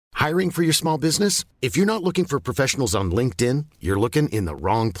Hiring for your small business? If you're not looking for professionals on LinkedIn, you're looking in the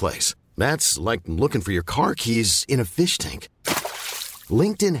wrong place. That's like looking for your car keys in a fish tank.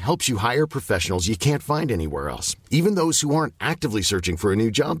 LinkedIn helps you hire professionals you can't find anywhere else, even those who aren't actively searching for a new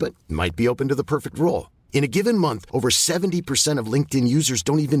job but might be open to the perfect role. In a given month, over 70% of LinkedIn users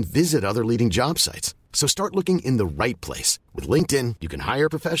don't even visit other leading job sites. So start looking in the right place. With LinkedIn, you can hire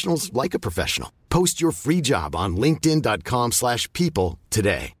professionals like a professional. Post your free job on linkedin.com/people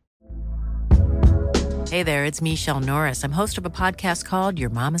today. Hey there, it's Michelle Norris. I'm host of a podcast called Your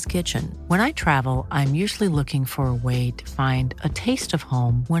Mama's Kitchen. When I travel, I'm usually looking for a way to find a taste of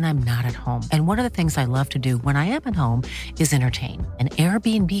home when I'm not at home. And one of the things I love to do when I am at home is entertain. And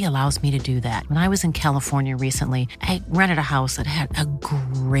Airbnb allows me to do that. When I was in California recently, I rented a house that had a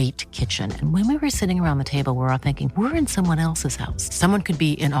great kitchen. And when we were sitting around the table, we're all thinking, we're in someone else's house. Someone could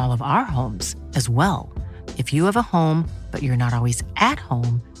be in all of our homes as well. If you have a home, but you're not always at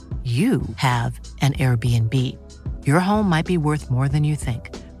home, you have an Airbnb. Your home might be worth more than you think.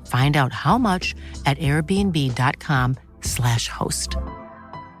 Find out how much at airbnb.com/host.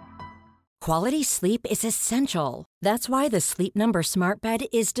 Quality sleep is essential. That's why the Sleep Number Smart Bed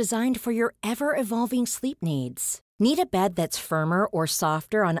is designed for your ever-evolving sleep needs. Need a bed that's firmer or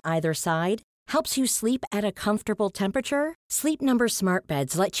softer on either side? Helps you sleep at a comfortable temperature? Sleep Number Smart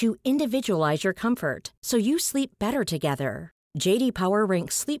Beds let you individualize your comfort, so you sleep better together. J.D. Power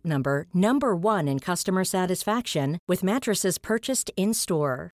ranks Sleep Number number 1 in customer satisfaction with mattresses purchased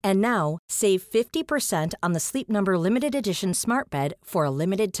in-store. And now, save 50% on the Sleep Number Limited Edition Smart Bed for a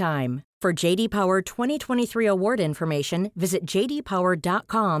limited time. For J.D. Power 2023 award information, visit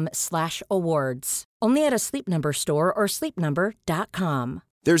jdpower.com/awards. Only at a Sleep Number store or sleepnumber.com.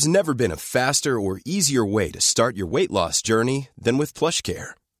 There's never been a faster or easier way to start your weight loss journey than with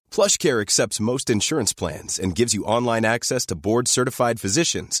PlushCare. PlushCare accepts most insurance plans and gives you online access to board-certified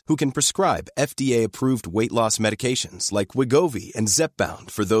physicians who can prescribe FDA-approved weight loss medications like Wegovy and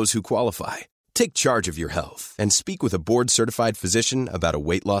Zepbound for those who qualify. Take charge of your health and speak with a board-certified physician about a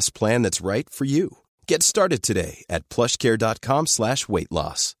weight loss plan that's right for you. Get started today at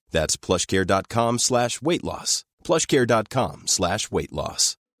plushcare.com/weight-loss. That's plushcare.com/weight-loss.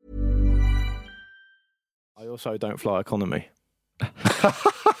 plushcare.com/weight-loss. I also don't fly economy.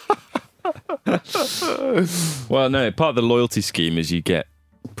 Well, no, part of the loyalty scheme is you get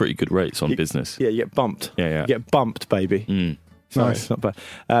pretty good rates on business. Yeah, you get bumped. Yeah. You get bumped, baby. So Nice. it's not bad.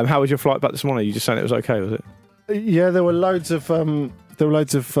 How was your flight back this morning? You just saying it was okay, was it? Yeah, there were loads of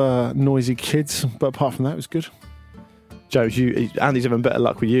noisy kids, but apart from that, it was good. James, Andy's having better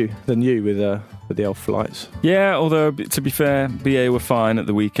luck with you than you with the old flights. Yeah, although to be fair, BA were fine at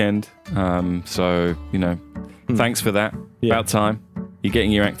the weekend. So, thanks for that. Yeah. About time. You're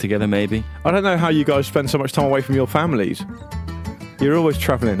getting your act together, maybe. I don't know how you guys spend so much time away from your families. You're always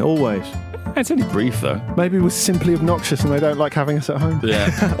travelling, always. It's only brief, though. Maybe we're simply obnoxious and they don't like having us at home.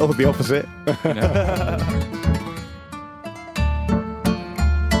 Yeah. Or the opposite.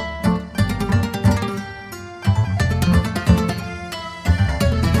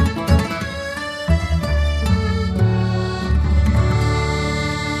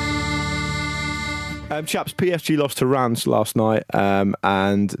 Chaps, PSG lost to Reims last night,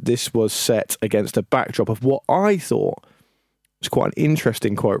 and this was set against a backdrop of what I thought was quite an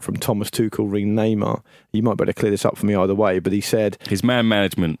interesting quote from Thomas Tuchel re Neymar. You might better clear this up for me either way, but he said... His man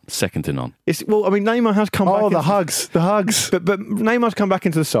management, second to none. Neymar has come back... Oh, the hugs. But Neymar's come back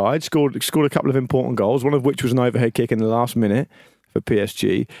into the side, scored a couple of important goals, one of which was an overhead kick in the last minute for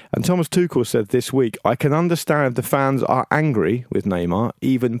PSG. And Thomas Tuchel said this week, I can understand the fans are angry with Neymar,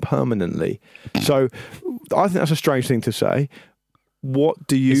 even permanently. So I think that's a strange thing to say. What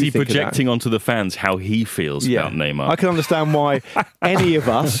do you think? Is he projecting onto the fans how he feels about Neymar? I can understand why any of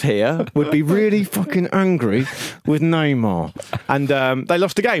us here would be really fucking angry with Neymar. And they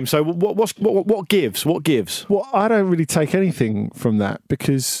lost the game. So what gives? What gives? Well, I don't really take anything from that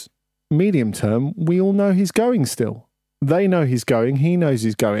because medium term, we all know he's going still. They know he's going. He knows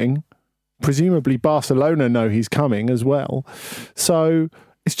he's going. Presumably Barcelona know he's coming as well. So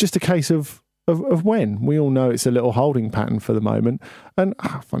it's just a case of when. We all know it's a little holding pattern for the moment. And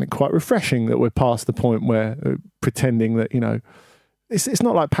I find it quite refreshing that we're past the point where pretending that, it's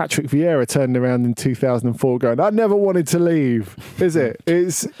not like Patrick Vieira turned around in 2004 going, I never wanted to leave, is it?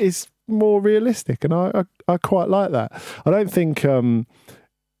 It's more realistic. And I quite like that. I don't think...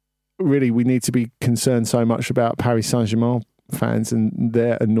 really, we need to be concerned so much about Paris Saint-Germain fans and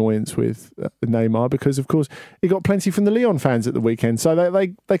their annoyance with Neymar, because of course he got plenty from the Lyon fans at the weekend, so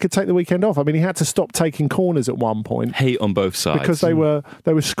they could take the weekend off. I mean, he had to stop taking corners at one point. Hate on both sides because they were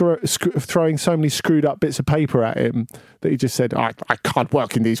throwing so many screwed up bits of paper at him that he just said, I can't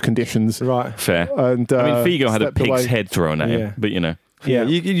work in these conditions. Right. Fair. And I mean, Figo had a stepped pig's away. head thrown at him, but you know. Yeah,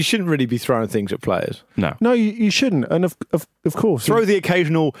 you shouldn't really be throwing things at players. No, you shouldn't. And of course, Throw the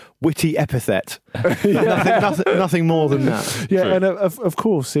occasional witty epithet. nothing more than that. yeah, True. and of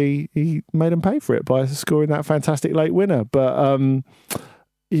course he made them pay for it by scoring that fantastic late winner. But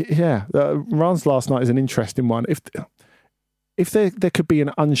Reims last night is an interesting one. If there could be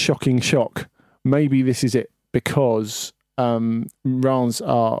an unshocking shock, maybe this is it, because Reims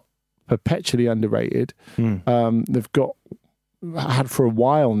are perpetually underrated. They've had for a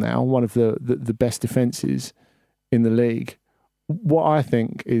while now one of the best defences in the league. What I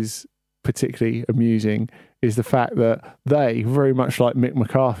think is particularly amusing is the fact that they, very much like Mick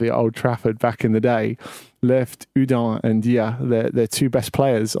McCarthy at Old Trafford back in the day, left Udin and Dia, their two best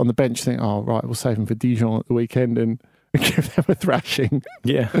players, on the bench, think, oh, right, we'll save them for Dijon at the weekend and give them a thrashing.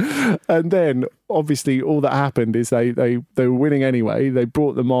 Yeah. And then, obviously, all that happened is they were winning anyway. They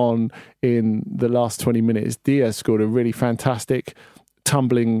brought them on in the last 20 minutes. Diaz scored a really fantastic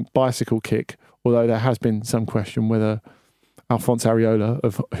tumbling bicycle kick, although there has been some question whether Alphonse Areola,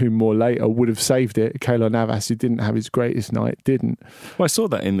 of whom more later, would have saved it. Keylor Navas, who didn't have his greatest night, didn't. Well, I saw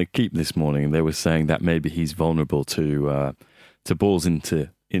that in the Keep this morning. They were saying that maybe he's vulnerable to balls in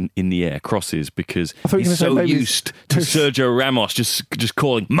the air, crosses, because he's so used to Sergio Ramos just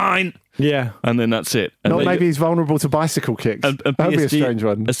calling mine. Yeah. And then that's it. And Maybe he's vulnerable to bicycle kicks. And That'd be a PSG, strange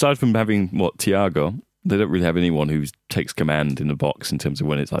one. Aside from having, Thiago, they don't really have anyone who takes command in the box in terms of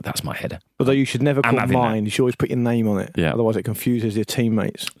when it's like, that's my header. Although you should never I'm call having mine. You should always put your name on it. Yeah. Otherwise it confuses your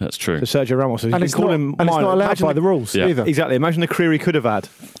teammates. That's true. So Sergio Ramos, And it's not allowed by the rules either. Exactly. Imagine the career he could have had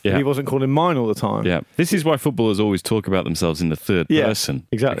if he wasn't calling mine all the time. Yeah, this is why footballers always talk about themselves in the third person.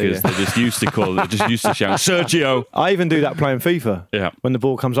 Exactly. Because they're just used to they're just used to shouting, Sergio. I even do that playing FIFA. Yeah. When the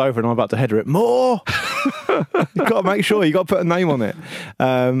ball comes over and I'm about to header it, more. You've got to make sure you've got to put a name on it.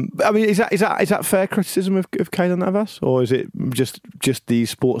 I mean, is that fair criticism of Keylor Navas, or is it just these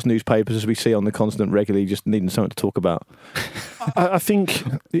sports newspapers as we see on the continent regularly, just needing something to talk about? I think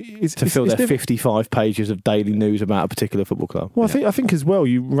to fill their 55 pages of daily news about a particular football club. Well, I think as well,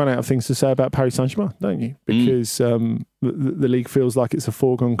 you run out of things to say about Paris Saint-Germain, don't you? Because the league feels like it's a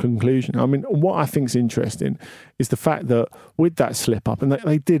foregone conclusion. I mean, what I think is interesting is the fact that with that slip up, and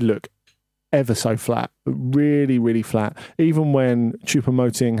they did look ever so flat, really, really flat. Even when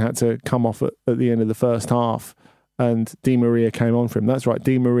Choupo-Moting had to come off at the end of the first half and Di Maria came on for him. That's right,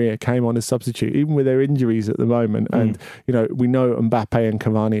 Di Maria came on as substitute, even with their injuries at the moment. And, we know Mbappe and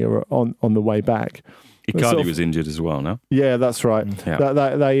Cavani are on the way back. Icardi was injured as well, no? Yeah, that's right.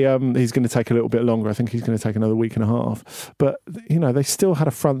 Yeah. He's going to take a little bit longer. I think he's going to take another week and a half. But, they still had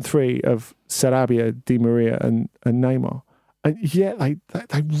a front three of Sarabia, Di Maria and Neymar. And yet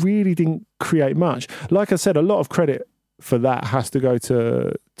they really didn't create much. Like I said, a lot of credit for that has to go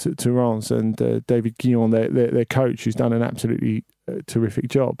to Reims and David Guillon, their coach, who's done an absolutely terrific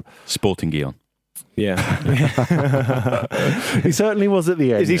job. Sporting Guillon. Yeah. He certainly was at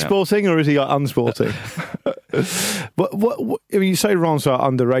the end. Is he sporting or is he unsporting? But what I mean, you say Reims are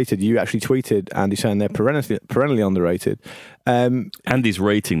underrated. You actually tweeted Andy saying they're perennially underrated. Andy's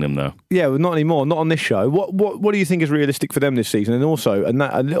rating them though. Yeah, well, not anymore. Not on this show. What do you think is realistic for them this season? And also,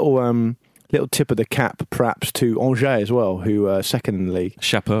 a little tip of the cap, perhaps, to Angers as well, who are second in the league.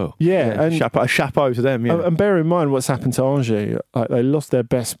 Chapeau. Yeah, and a chapeau to them. Yeah, and bear in mind what's happened to Angers. They lost their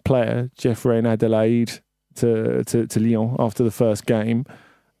best player, Jeffrey Adelaide, to Lyon after the first game,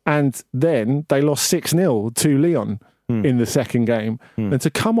 and then they lost 6-0 to Lyon in the second game. And to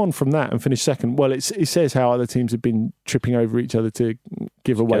come on from that and finish second, well, it says how other teams have been tripping over each other to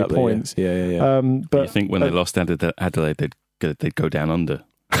give away points. Yeah. But you think when they lost Adelaide, they'd go down under?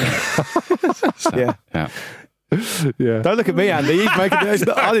 Yeah. Yeah. Don't look at me, Andy. You're making I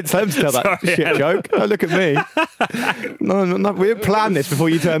didn't tell him to tell that shit joke. Don't look at me. No, we didn't plan this before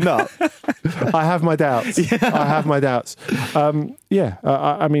you turned up. I have my doubts. I have my doubts. I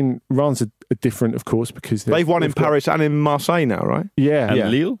mean, Reims are different, of course, because they've won in Paris and in Marseille now, right? Yeah.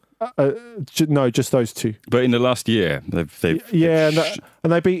 And Lille? No, just those two. But in the last year, they've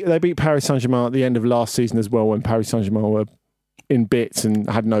and they beat Paris Saint-Germain at the end of last season as well, when Paris Saint-Germain were in bits and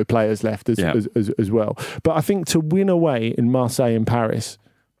had no players left as well. But I think to win away in Marseille and Paris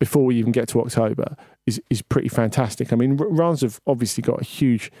before we even get to October is pretty fantastic. I mean, Reims have obviously got a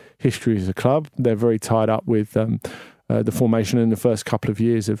huge history as a club. They're very tied up with the formation in the first couple of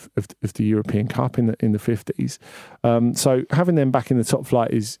years of the European Cup in the 50s. So having them back in the top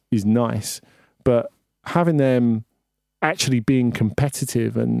flight is nice, but having them actually being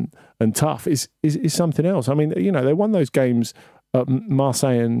competitive and tough is something else. I mean, they won those games at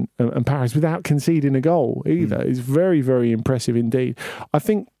Marseille and Paris without conceding a goal either. It's very, very impressive indeed. I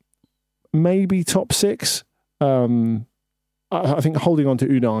think maybe top 6. I think holding on to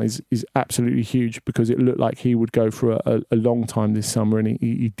Unai is absolutely huge, because it looked like he would go for a long time this summer, and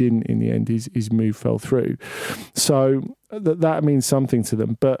he didn't in the end. His move fell through. So that means something to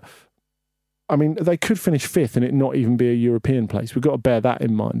them. But, I mean, they could finish 5th and it not even be a European place. We've got to bear that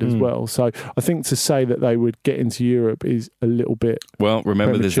in mind as well. So I think to say that they would get into Europe is a little bit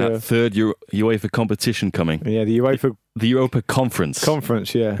remember premature. There's that third UEFA competition coming. Yeah, the Europa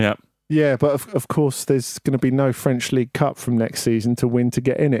Conference. Yeah. Yeah, but of course, there's going to be no French League Cup from next season to win to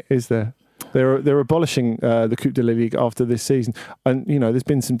get in it, is there? They're abolishing the Coupe de la Ligue after this season. And, there's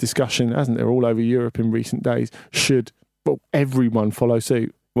been some discussion, hasn't there, all over Europe in recent days. Should everyone follow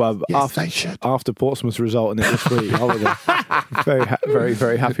suit? Well, yes, after Portsmouth's result in it this week, I was very,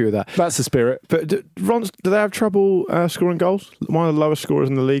 very happy with that. That's the spirit. But do they have trouble scoring goals? One of the lowest scorers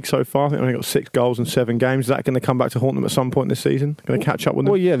in the league so far. I think they only got 6 goals in 7 games. Is that going to come back to haunt them at some point this season? Going to catch up with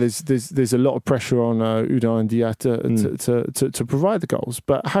them? Well, yeah, there's a lot of pressure on Udai and Diatta to provide the goals.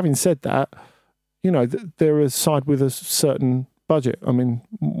 But having said that, they're a side with a certain budget. I mean,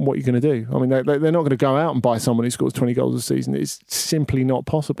 what are you going to do? I mean, they're not going to go out and buy someone who scores 20 goals a season. It's simply not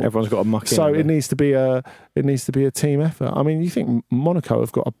possible. Everyone's got to muck in. So it needs to be a team effort. I mean, you think Monaco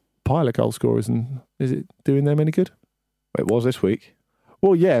have got a pile of goal scorers, and is it doing them any good? It was this week.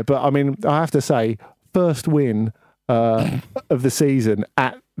 Well, yeah, but I mean, I have to say, first win of the season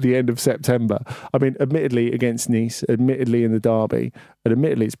at the end of September. I mean, admittedly against Nice, admittedly in the derby, and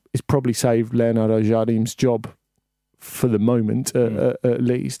admittedly it's probably saved Leonardo Jardim's job for the moment, at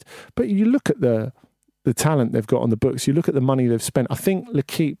least. But you look at the talent they've got on the books, you look at the money they've spent. I think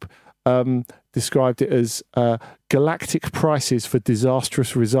L'Équipe described it as galactic prices for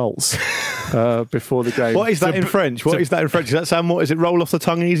disastrous results before the game. What is that in French? Does that sound more? Is it roll off the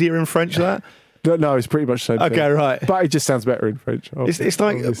tongue easier in French, that? No, it's pretty much the same thing. Okay, right. But it just sounds better in French. It's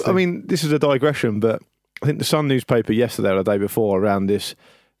like, obviously. I mean, this is a digression, but I think the Sun newspaper yesterday or the day before around this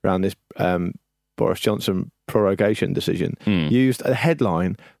Boris Johnson prorogation decision used a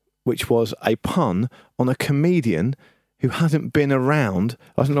headline which was a pun on a comedian who hasn't been around,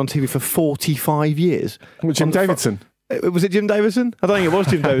 wasn't on TV for 45 years. Jim Davidson. Was it Jim Davidson? I don't think it was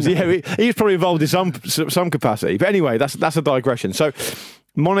Jim Davidson. Yeah, he was probably involved in some capacity. But anyway, that's a digression. So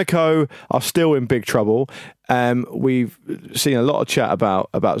Monaco are still in big trouble. We've seen a lot of chat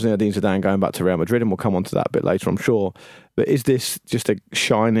about Zinedine Zidane going back to Real Madrid, and we'll come on to that a bit later, I'm sure. But is this just a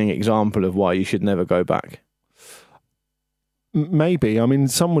shining example of why you should never go back? Maybe. I mean,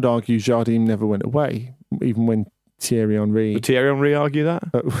 some would argue Jardim never went away, even when Thierry Henry... Would Thierry Henry argue that?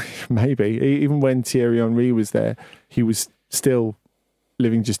 Maybe. Even when Thierry Henry was there, he was still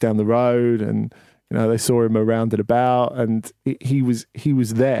living just down the road, and they saw him around and about, and he was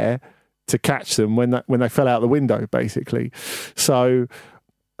there to catch them when they fell out the window, basically. So,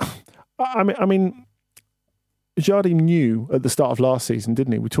 I mean, Jardim knew at the start of last season,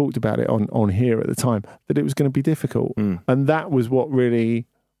 didn't he? We talked about it on here at the time, that it was going to be difficult. And that was what really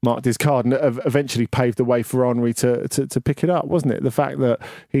marked his card and eventually paved the way for Henry to pick it up, wasn't it? The fact that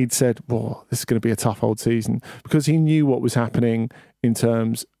he'd said, well, this is going to be a tough old season, because he knew what was happening in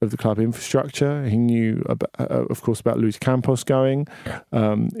terms of the club infrastructure. He knew, of course, about Luis Campos going.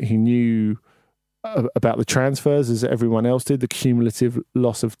 He knew about the transfers, as everyone else did, the cumulative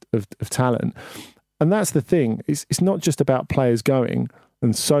loss of talent. And that's the thing. It's not just about players going,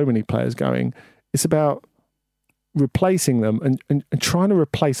 and so many players going. It's about replacing them, and trying to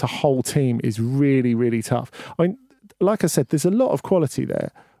replace a whole team is really, really tough. I mean, like I said, there's a lot of quality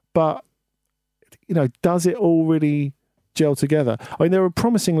there, but does it all really gel together? I mean, there were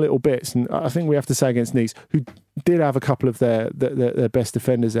promising little bits, and I think we have to say against Nice, who did have a couple of their best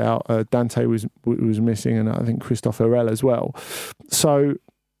defenders out. Dante was missing, and I think Christophe Herrel as well. So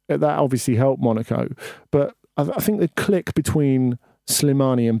that obviously helped Monaco, but I think the click between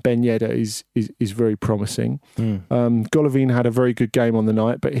Slimani and Ben Yedder is very promising. Golovin had a very good game on the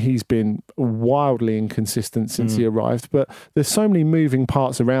night, but he's been wildly inconsistent since he arrived. But there's so many moving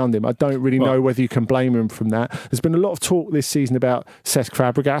parts around him. I don't really know whether you can blame him from that. There's been a lot of talk this season about Cesc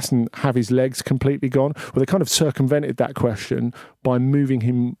Fabregas and have his legs completely gone. Well, they kind of circumvented that question by moving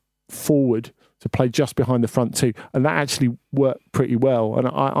him forward to play just behind the front two, and that actually worked pretty well. And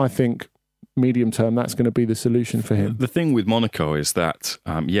I think medium term, that's going to be the solution for him. The thing with Monaco is that,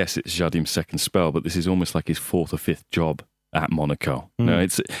 yes, it's Jardim's second spell, but this is almost like his fourth or fifth job at Monaco. No,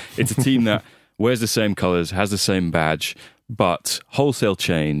 it's a team that wears the same colours, has the same badge, but wholesale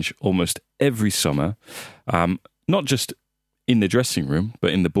change almost every summer, not just in the dressing room,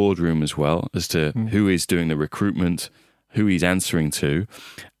 but in the boardroom as well, as to who is doing the recruitment, who he's answering to.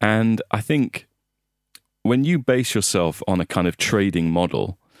 And I think when you base yourself on a kind of trading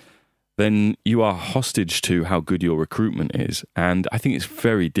model, then you are hostage to how good your recruitment is. And I think it's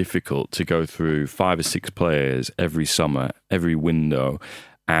very difficult to go through 5 or 6 players every summer, every window,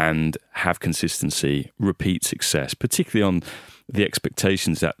 and have consistency, repeat success, particularly on the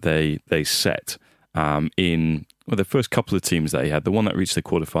expectations that they set in the first couple of teams that he had, the one that reached the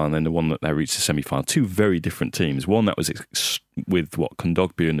quarterfinal and then the one that reached the semi-final. 2 very different teams. One that was with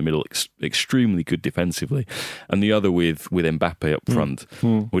Kondogbia in the middle, extremely good defensively, and the other with Mbappe up front,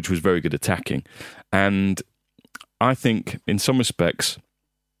 which was very good attacking. And I think in some respects,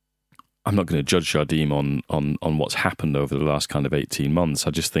 I'm not going to judge Jardim on what's happened over the last kind of 18 months. I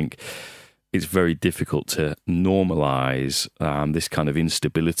just think it's very difficult to normalise this kind of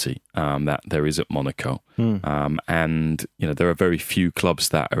instability that there is at Monaco. And, there are very few clubs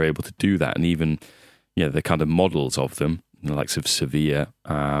that are able to do that. And even, the kind of models of them, the likes of Sevilla,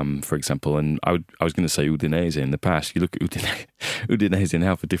 for example, and I was going to say Udinese in the past. You look at Udinese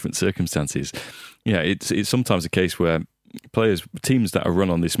now for different circumstances. It's sometimes a case where teams that are run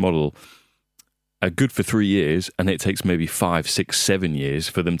on this model are good for 3 years, and it takes maybe 5, 6, 7 years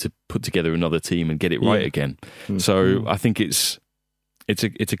for them to put together another team and get it right again. So I think it's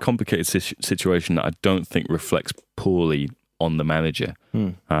a complicated situation that I don't think reflects poorly on the manager.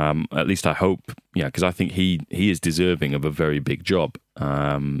 At least I hope, because I think he is deserving of a very big job,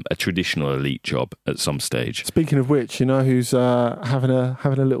 a traditional elite job at some stage. Speaking of which, who's having a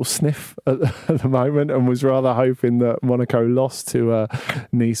little sniff at the moment and was rather hoping that Monaco lost to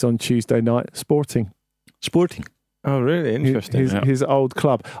Nice on Tuesday night? Sporting. Oh, really? Interesting. His old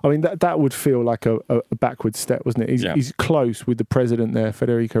club. I mean, that would feel like a backward step, wasn't it? He's close with the president there,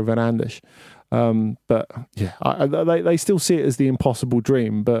 Federico Fernandes. But they still see it as the impossible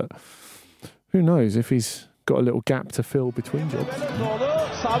dream. But who knows if he's got a little gap to fill between jobs.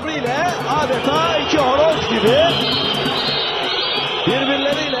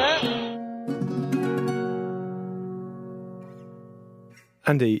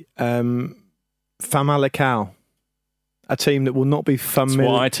 Andy, Famalicão. A team that will not be familiar.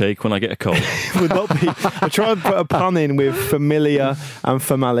 That's what I take when I get a cold. Will not be. I try and put a pun in with familiar and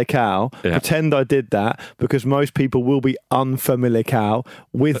Famalicão. Yeah. Pretend I did that because most people will be unfamiliar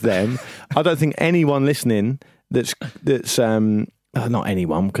with them. I don't think anyone listening that's not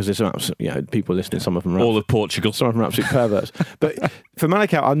anyone, because there's people listening. Some of them are all of Portugal. Some of them are absolute perverts. But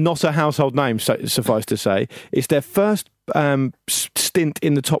Famalicão are not a household name. Suffice to say, it's their first stint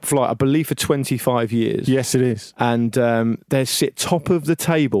in the top flight, I believe, for 25 years. Yes, it is. And they sit top of the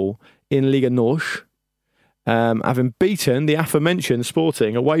table in Liga Norte, having beaten the aforementioned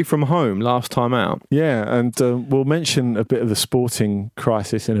Sporting away from home last time out. Yeah, and we'll mention a bit of the Sporting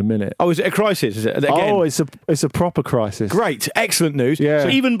crisis in a minute. Oh, is it a crisis? Is it again? Oh, it's a proper crisis. Great, excellent news. Yeah. So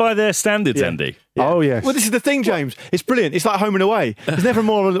even by their standards, Andy. Yeah. Oh, yes. Well, this is the thing, James. It's brilliant. It's like home and away. There's never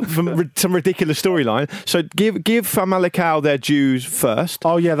more from some ridiculous storyline. So give Famalicão their dues first.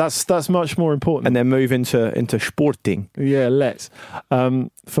 Oh, yeah, that's much more important. And then move into Sporting. Yeah, let's.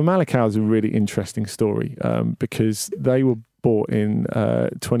 Famalicão is a really interesting story because they were bought in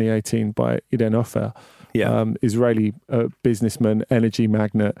 2018 by Iden Ofer, Israeli businessman, energy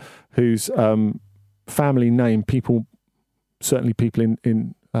magnate, whose family name certainly people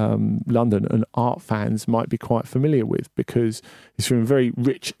in London and art fans might be quite familiar with, because he's from a very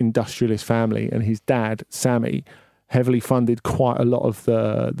rich industrialist family, and his dad, Sammy, heavily funded quite a lot of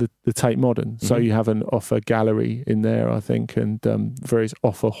the Tate Modern. So you have an Offer gallery in there, I think, and various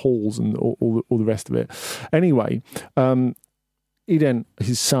Offer halls and all the rest of it. Anyway, Iden,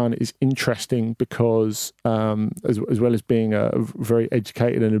 his son, is interesting because as well as being a very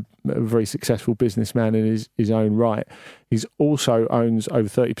educated and a very successful businessman in his own right, he's also owns over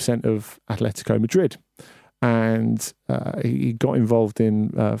 30% of Atletico Madrid. And he got involved in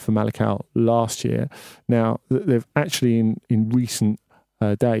Famalicão last year. Now, they've actually, in recent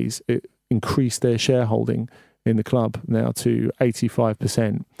days, increased their shareholding in the club now to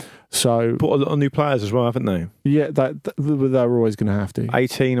 85%. So bought a lot of new players as well, haven't they? Yeah, they're always going to have to.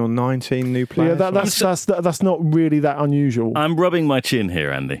 18 or 19 new players. Yeah, that's not really that unusual. I'm rubbing my chin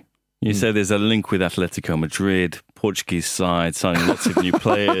here, Andy. You say there's a link with Atletico Madrid, Portuguese side, signing lots of new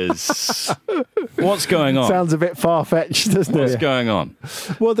players. What's going on? Sounds a bit far-fetched, doesn't it? What's going on?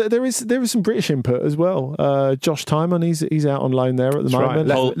 Well, there is some British input as well. Josh Tymon, he's out on loan there at the moment.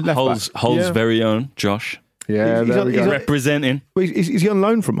 Right. Hull's very own Josh. Yeah, he's representing. Is he on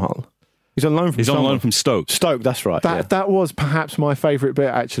loan from Hull? He's on loan from Stoke. Stoke, that's right. That was perhaps my favourite bit,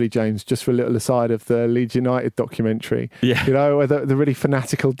 actually, James, just for a little aside of the Leeds United documentary. Yeah. You know, where the really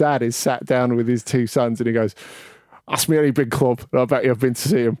fanatical dad is sat down with his two sons and he goes, ask me any big club, and I bet you I've been to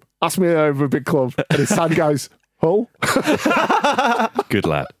see him. Ask me over a big club. And his son goes, Hull? Good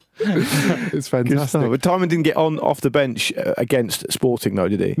lad. It's fantastic. But Tymon didn't get off the bench against Sporting, though,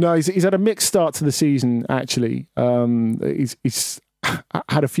 did he? No, he's had a mixed start to the season, actually. He's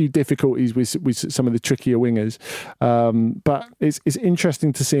had a few difficulties with some of the trickier wingers, but it's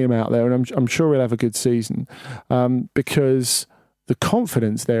interesting to see him out there, and I'm sure he'll have a good season because the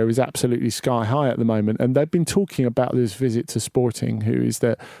confidence there is absolutely sky high at the moment. And they've been talking about this visit to Sporting, who is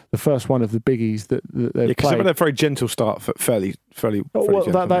the first one of the biggies that they've played. Because they've had a very gentle start, fairly well,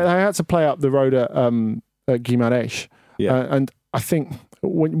 gentle. they had to play up the road at Guimarães, and I think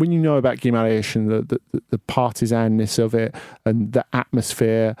when you know about Guimarães and the partisanness of it and the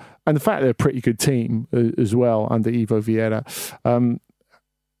atmosphere and the fact they're a pretty good team as well under Ivo Vieira,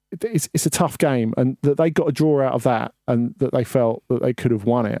 it's a tough game, and that they got a draw out of that, and that they felt that they could have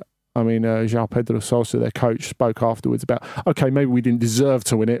won it. I mean, João Pedro Sousa, their coach, spoke afterwards about, okay, maybe we didn't deserve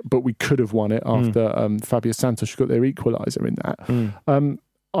to win it, but we could have won it after Fabio Santos got their equaliser in that.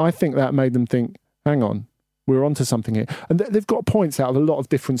 I think that made them think, hang on, we're onto something here. And they've got points out of a lot of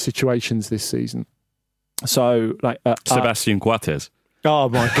different situations this season. So, like... Sebastian Coates. Oh,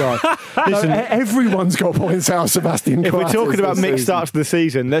 my God. Listen, everyone's got points out of Sebastian If Coates we're talking about mixed starts to the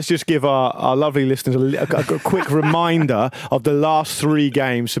season, let's just give our lovely listeners a quick reminder of the last 3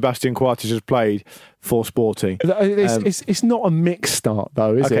 games Sebastian Coates has played for Sporting. It's not a mixed start,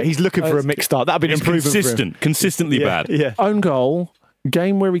 though, is it? Okay, he's looking for a mixed start. That'd be an improvement for him. Consistently bad. Yeah. Own goal...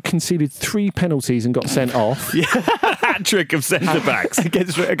 Game where he conceded 3 penalties and got sent off. Hat trick of centre backs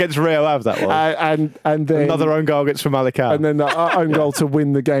against Real Ave, that was. And then another own goal against Famalicão. And then the own goal to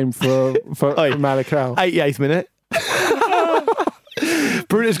win the game for Famalicão. 88th minute.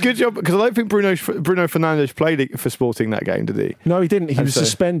 Bruno's good job, because I don't think Bruno Fernandes played for Sporting that game, did he? No, he didn't. He was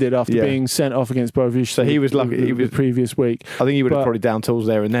suspended after being sent off against Boavista. So he was lucky. He was the previous week. I think he would have probably down tools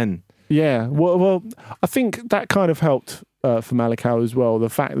there and then. Yeah, well, I think that kind of helped for Famalicão as well. The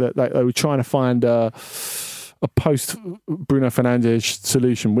fact that they were trying to find a post Bruno Fernandes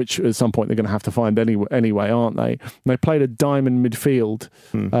solution, which at some point they're going to have to find anyway, aren't they? And they played a diamond midfield.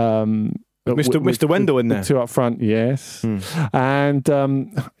 Mr. Wendell in there. 2 up front, yes. And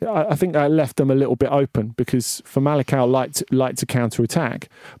I think that left them a little bit open, because Famalicão liked to counter-attack.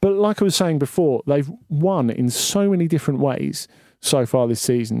 But like I was saying before, they've won in so many different ways so far this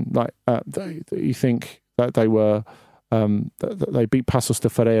season. Like you think that they were... they beat Paços de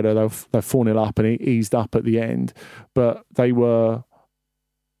Ferreira. They're 4-0 up and eased up at the end, but they went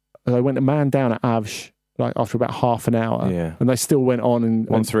a man down at Aves like after about half an hour, and they still went on and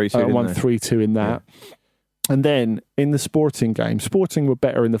 1-3-2 in that. And then in the Sporting game, Sporting were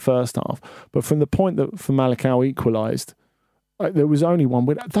better in the first half, but from the point that Famalicão equalised, there was only one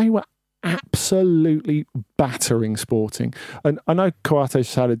win. They were absolutely battering Sporting. And I know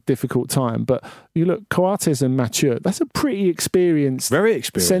Coates had a difficult time, but you look, Coates and Mathieu, that's a pretty experienced, very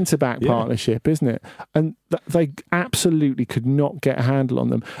experienced centre-back partnership, isn't it? And they absolutely could not get a handle on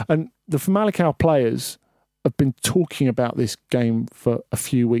them. And the Famalicão players have been talking about this game for a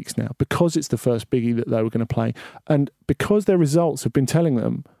few weeks now, because it's the first biggie that they were going to play, and because their results have been telling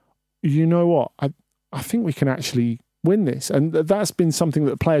them, you know what, I think we can actually win this. And that's been something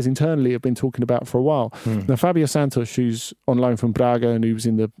that players internally have been talking about for a while. Now, Fabio Santos, who's on loan from Braga and who was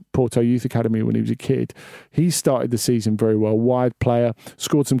in the Porto Youth Academy when he was a kid, he started the season very well. Wide player,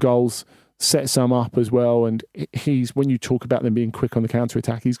 scored some goals, set some up as well. And when you talk about them being quick on the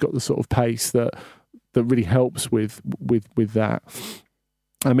counter-attack, he's got the sort of pace that really helps with that.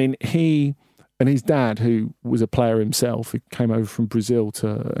 I mean, he and his dad, who was a player himself, he came over from Brazil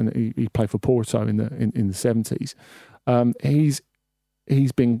and he played for Porto in the 70s.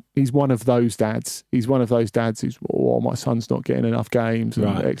 He's one of those dads. He's one of those dads who's, my son's not getting enough games,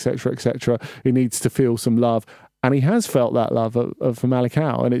 and et cetera, et cetera. He needs to feel some love. And he has felt that love of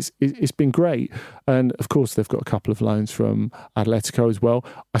Famalicão, and it's been great. And of course, they've got a couple of loans from Atletico as well.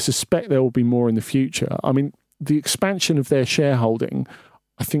 I suspect there will be more in the future. I mean, the expansion of their shareholding,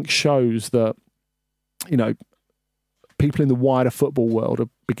 I think, shows that, people in the wider football world are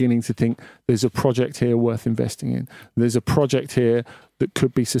beginning to think there's a project here worth investing in. There's a project here that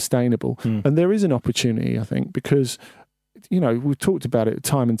could be sustainable. And there is an opportunity, I think, because, we've talked about it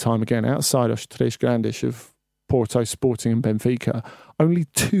time and time again, outside of Três Grandes, of Porto, Sporting and Benfica, only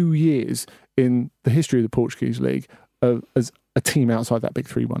 2 years in the history of the Portuguese league as a team outside that big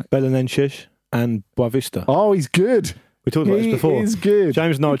three won it. Belenenses and Boavista. Oh, he's good. We talked about this before. He's good.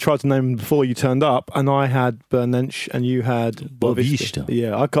 James and I tried to name him before you turned up, and I had Belenenses and you had Boavista.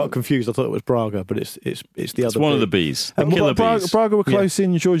 Yeah, I got confused. I thought it was Braga, but it's the other. It's one of the B's. And Killer bees. Braga were close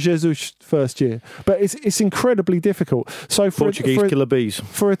in Jorge Jesus' first year, but it's incredibly difficult. So for Portuguese killer bees,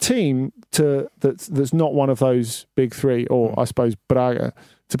 for a team that's not one of those big three, or I suppose Braga,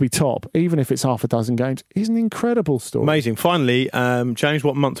 to be top, even if it's half a dozen games, is an incredible story. Amazing. Finally, James,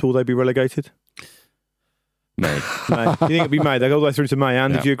 what month will they be relegated? May. You think it'll be May? They go all the way through to May.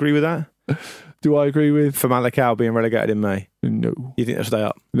 Anne, did you agree with that? Do I agree with Famalicão being relegated in May? No. You think they'll stay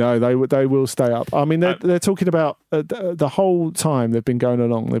up? No, they will stay up. I mean, they're talking about the whole time they've been going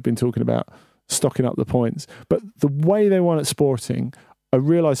along. They've been talking about stocking up the points, but the way they won at Sporting, I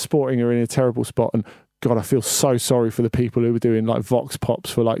realise Sporting are in a terrible spot. And God, I feel so sorry for the people who were doing like Vox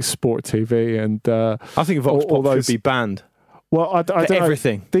Pops for like Sport TV and I think Vox Pops should be banned. Well, I don't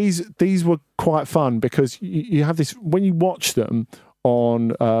everything. know. These were quite fun because you have this when you watch them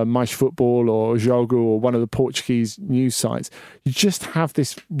on Mais Football or Jogo or one of the Portuguese news sites. You just have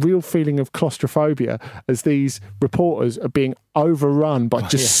this real feeling of claustrophobia as these reporters are being overrun by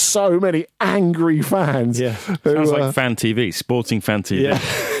just so many angry fans. Yeah, sounds like Fan TV, Sporting Fan TV. Yeah.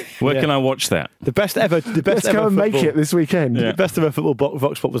 Where can I watch that? The best ever. Let's go and make it this weekend. Yeah. The best ever football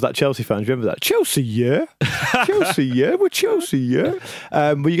Vox Pop was that Chelsea fans. Remember that? Chelsea, yeah. Chelsea, yeah. We're Chelsea, yeah.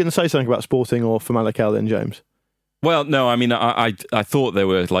 Were you going to say something about Sporting or Famalicão then, James? Well, no, I mean, I thought they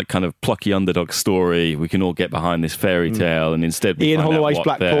were like kind of plucky underdog story. We can all get behind this fairy tale, and instead we Ian find Holloway's out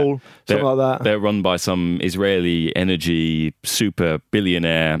Blackpool, something like that. They're run by some Israeli energy super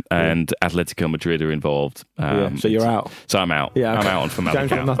billionaire, and Atletico Madrid are involved. So you're out. So I'm out. Yeah, okay. I'm out on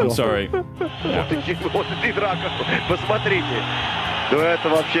Famalicão. I'm sorry. Посмотрите, это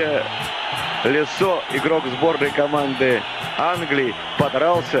вообще лицо, игрок сборной команды Англии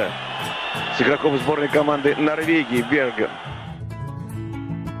подрался с игроком сборной команды Норвегии Бергом.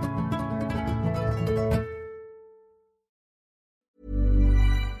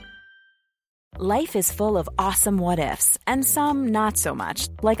 Life is full of awesome what-ifs, and some not so much,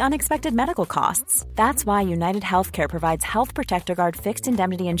 like unexpected medical costs. That's why United Healthcare provides Health Protector Guard fixed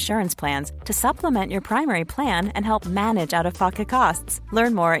indemnity insurance plans to supplement your primary plan and help manage out-of-pocket costs.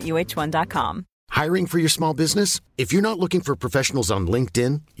 Learn more at uh1.com. Hiring for your small business? If you're not looking for professionals on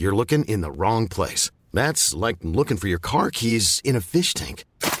LinkedIn, you're looking in the wrong place. That's like looking for your car keys in a fish tank.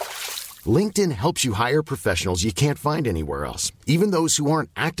 LinkedIn helps you hire professionals you can't find anywhere else, even those who aren't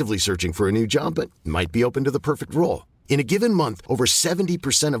actively searching for a new job but might be open to the perfect role. In a given month, over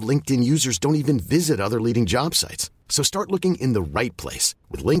 70% of LinkedIn users don't even visit other leading job sites. So start looking in the right place.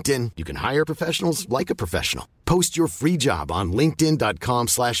 With LinkedIn, you can hire professionals like a professional. Post your free job on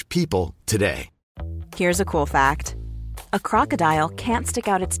linkedin.com/people today. Here's a cool fact. A crocodile can't stick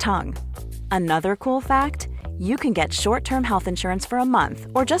out its tongue. Another cool fact, you can get short-term health insurance for a month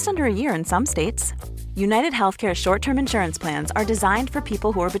or just under a year in some states. United Healthcare short-term insurance plans are designed for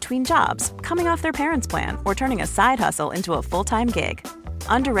people who are between jobs, coming off their parents' plan, or turning a side hustle into a full-time gig.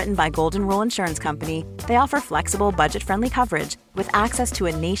 Underwritten by Golden Rule Insurance Company, they offer flexible, budget-friendly coverage with access to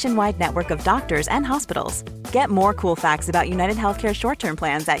a nationwide network of doctors and hospitals. Get more cool facts about United Healthcare short-term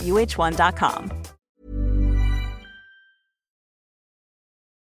plans at uh1.com.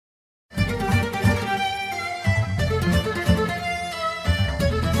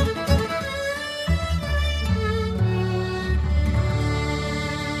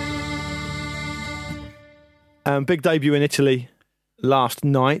 Big debut in Italy last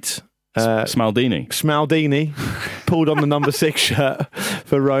night. Smaldini pulled on the number 6 shirt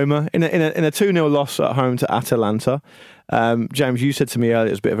for Roma in a 2-0 loss at home to Atalanta. James, you said to me earlier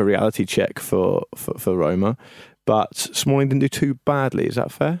it was a bit of a reality check for Roma, but Smalling didn't do too badly. Is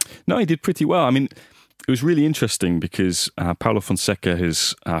that fair? No, he did pretty well. I mean, it was really interesting because Paulo Fonseca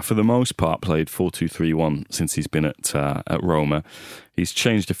has, for the most part, played 4-2-3-1 since he's been at Roma. He's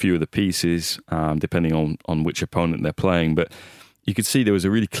changed a few of the pieces depending on which opponent they're playing, but you could see there was a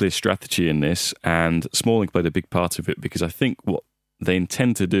really clear strategy in this, and Smalling played a big part of it because I think what they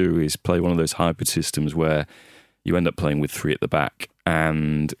intend to do is play one of those hybrid systems where you end up playing with 3 at the back,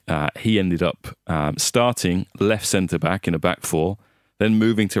 and he ended up starting left centre-back in a back 4, then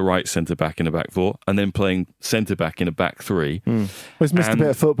moving to right centre-back in a back four, and then playing centre-back in a back three. Well, he's missed a bit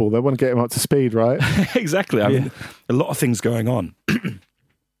of football. They want to get him up to speed, right? Exactly. I mean, a lot of things going on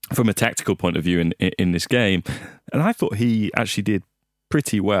from a tactical point of view in this game. And I thought he actually did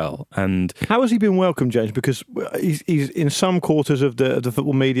pretty well. And how has he been welcomed, James? Because he's in some quarters of the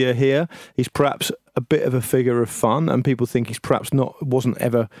football media here, he's perhaps a bit of a figure of fun, and people think he's perhaps wasn't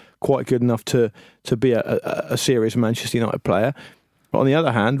ever quite good enough to be a serious Manchester United player. But on the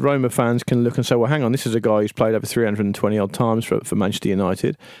other hand, Roma fans can look and say, well, hang on, this is a guy who's played over 320 odd times for Manchester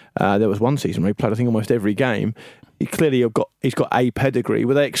United. There was one season where he played, I think, almost every game. He's got a pedigree.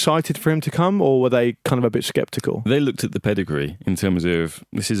 Were they excited for him to come, or were they kind of a bit sceptical? They looked at the pedigree in terms of,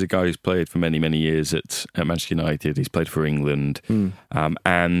 this is a guy who's played for many, many years at Manchester United. He's played for England.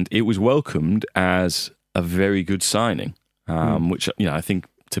 And it was welcomed as a very good signing, which I think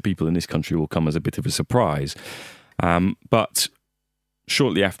to people in this country will come as a bit of a surprise. But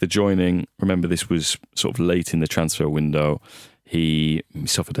shortly after joining, remember this was sort of late in the transfer window, he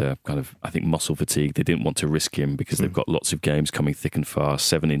suffered a kind of, I think, muscle fatigue. They didn't want to risk him because they've got lots of games coming thick and fast,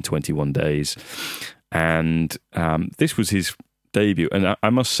 7 in 21 days. And this was his debut. And I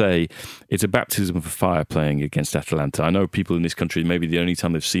must say, it's a baptism of fire playing against Atalanta. I know people in this country, maybe the only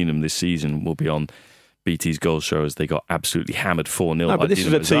time they've seen him this season will be on BT's goal show as they got absolutely hammered 4-0. No, but this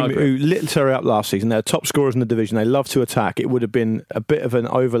is a team who lit Serie A up last season. They're top scorers in the division. They love to attack. It would have been a bit of an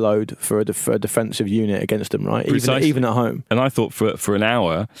overload for a defensive unit against them, right? Even at home. And I thought for an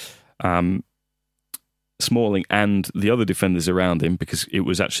hour, Smalling and the other defenders around him, because it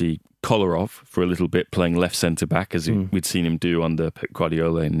was actually Kolarov for a little bit playing left centre-back, as we'd seen him do under Pep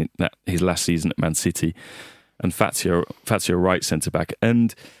Guardiola in his last season at Man City, and Fazio right centre-back.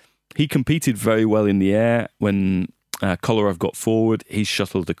 And he competed very well in the air. When Kolarov got forward, he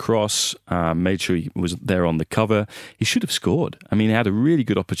shuttled across, made sure he was there on the cover. He should have scored. I mean, he had a really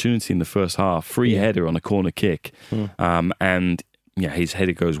good opportunity in the first half, free header on a corner kick. And his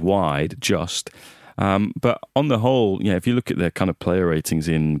header goes wide just. But on the whole, if you look at the kind of player ratings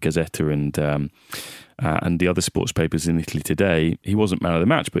in Gazzetta and the other sports papers in Italy today, he wasn't man of the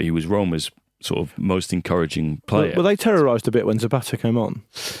match, but he was Roma's sort of most encouraging player. Well, they terrorised a bit when Zapata came on.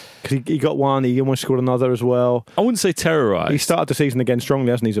 Because he got one, he almost scored another as well. I wouldn't say terrorised. He started the season again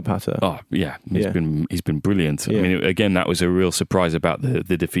strongly, hasn't he, Zapata? Oh, yeah. He's been brilliant. Yeah. I mean, again, that was a real surprise about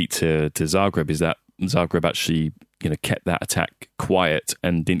the defeat to Zagreb, is that Zagreb actually kept that attack quiet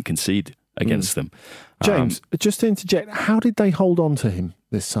and didn't concede against them. James, just to interject, how did they hold on to him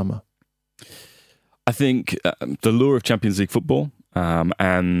this summer? I think the lure of Champions League football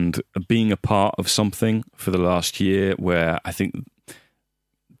and being a part of something for the last year where I think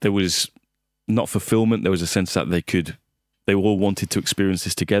there was not fulfillment, there was a sense that they all wanted to experience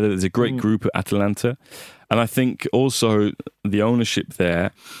this together. There's a great group at Atalanta. And I think also the ownership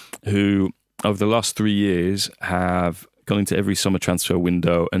there, who over the last 3 years have gone into every summer transfer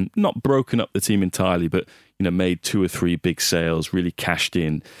window and not broken up the team entirely, but made 2 or 3 big sales, really cashed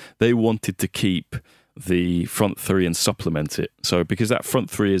in. They wanted to keep the front three and supplement it. So because that front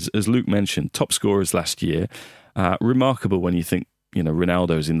three is, as Luke mentioned, top scorers last year, remarkable when you think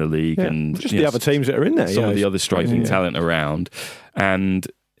Ronaldo's in the league and just the other teams that are in there. Some of the other striking talent around. And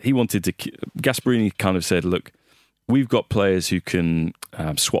he wanted to... Gasperini kind of said, look, we've got players who can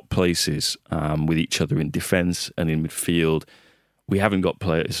swap places with each other in defence and in midfield. We haven't got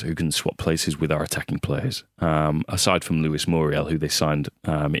players who can swap places with our attacking players, aside from Luis Muriel, who they signed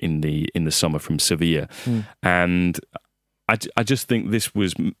in the summer from Sevilla. And I just think this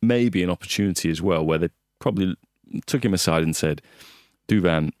was maybe an opportunity as well, where they probably took him aside and said,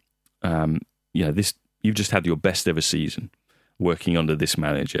 Duvan, you've just had your best ever season working under this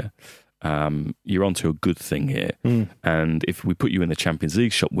manager. You're onto a good thing here. And if we put you in the Champions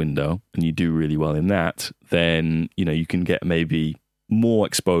League shop window and you do really well in that, then you can get maybe more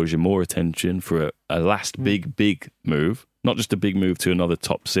exposure, more attention for a last big move. Not just a big move to another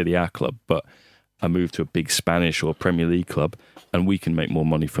top Serie A club, but a move to a big Spanish or Premier League club, and we can make more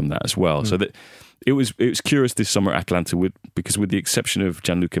money from that as well. So that it was curious this summer at Atalanta, because with the exception of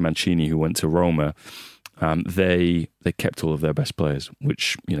Gianluca Mancini, who went to Roma, they kept all of their best players,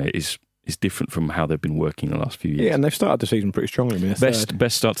 which is different from how they've been working the last few years. Yeah, and they've started the season pretty strongly.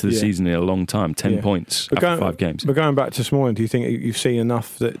 Best start to the season in a long time, 10 points after 5 games. But going back to Smalling, do you think you've seen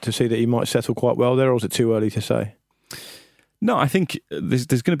enough to see that he might settle quite well there, or is it too early to say? No, I think there's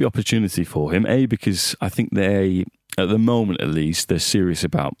going to be opportunity for him, because I think they, at the moment at least, they're serious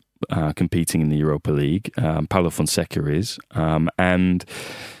about competing in the Europa League. Paulo Fonseca is. And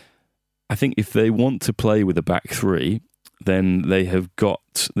I think if they want to play with a back three, then they have got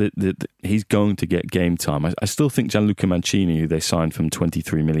he's going to get game time. I still think Gianluca Mancini, who they signed from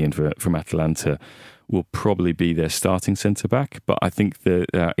 23 million from Atalanta, will probably be their starting centre back. But I think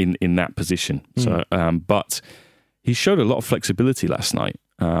that in that position. So, but he showed a lot of flexibility last night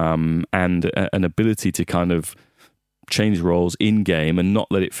and an ability to kind of change roles in game and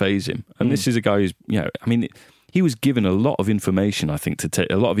not let it faze him. And this is a guy who's, he was given a lot of information, I think, to take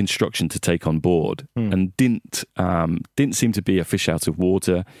a lot of instruction to take on board, and didn't seem to be a fish out of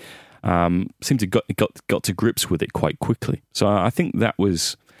water. Seemed to got to grips with it quite quickly. So I think that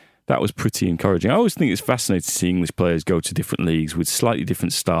was pretty encouraging. I always think it's fascinating to see English players go to different leagues with slightly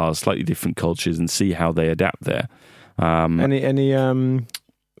different styles, slightly different cultures, and see how they adapt there. Any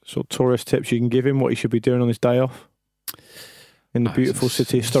sort of tourist tips you can give him? What he should be doing on his day off in the beautiful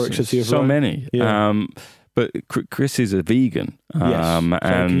historic city of Rome? So many. Yeah. But Chris is a vegan. Yes. So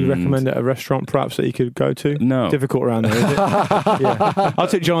can you recommend a restaurant perhaps that he could go to? No. Difficult around there, is it? Yeah. I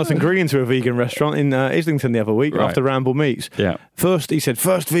took Jonathan Green to a vegan restaurant in Islington the other week after Ramble Meets. Yeah. He said,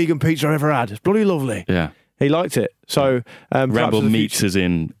 first vegan pizza I ever had. It's bloody lovely. Yeah. He liked it. So Ramble Meets as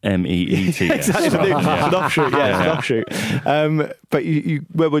in MEET. Exactly. It's an offshoot. Yeah, it's an offshoot.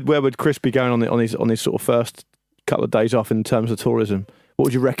 But where would Chris be going on his sort of first couple of days off in terms of tourism? What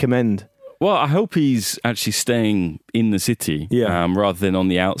would you recommend? Well, I hope he's actually staying in the city rather than on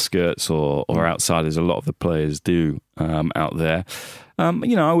the outskirts or outside, as a lot of the players do out there.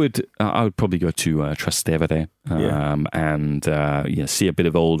 I would probably go to Trastevere and see a bit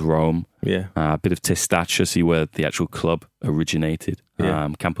of old Rome, a bit of Testaccio, see where the actual club originated,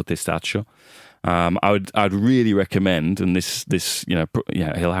 Campo Testaccio. I'd really recommend, and this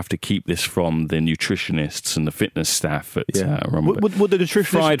he'll have to keep this from the nutritionists and the fitness staff at Rome. Would the nutritionists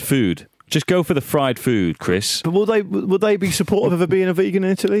fried food? Just go for the fried food, Chris. But will they be supportive of being a vegan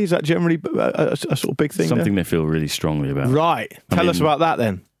in Italy? Is that generally a sort of big thing? Something they feel really strongly about. Right. Tell us about that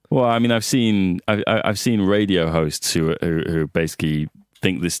then. Well, I mean, I've seen radio hosts who basically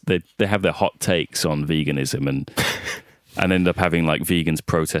think this. They have their hot takes on veganism and end up having like vegans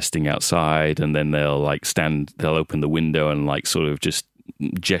protesting outside, and then they'll open the window and like sort of just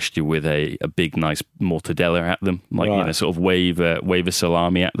gesture with a big nice mortadella at them, sort of wave a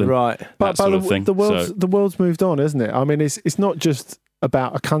salami at them, right? But sort of thing. The world's moved on, isn't it? I mean, it's not just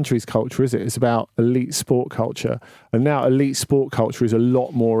about a country's culture, is it? It's about elite sport culture, and now elite sport culture is a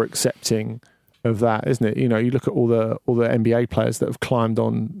lot more accepting of that, isn't it? You know, you look at all the NBA players that have climbed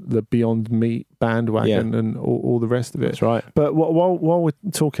on the Beyond Meat bandwagon and all the rest of it. That's right. But while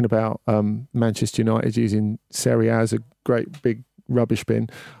we're talking about Manchester United using Serie A as a great big rubbish bin,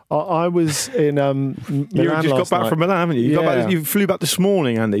 I was in Milan. You just got back from Milan, haven't you? You flew back this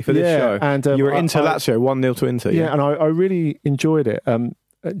morning, Andy, for this show. And you were into Lazio, 1-0 to Inter. Yeah, and I really enjoyed it.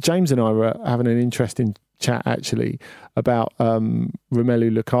 James and I were having an interesting chat actually about Romelu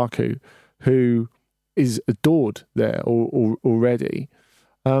Lukaku, who is adored there already.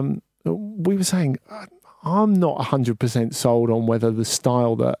 We were saying, I'm not 100% sold on whether the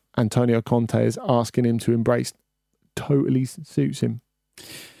style that Antonio Conte is asking him to embrace totally suits him.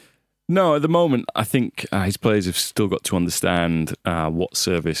 No, at the moment, I think his players have still got to understand what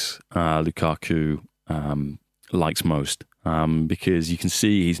service Lukaku likes most. Because you can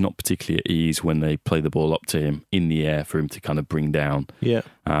see he's not particularly at ease when they play the ball up to him in the air for him to kind of bring down. Yeah.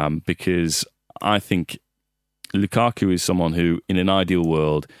 Because I think Lukaku is someone who, in an ideal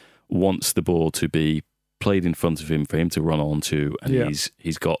world, wants the ball to be played in front of him for him to run onto, and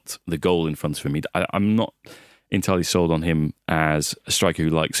he's got the goal in front of him. I'm not entirely sold on him as a striker who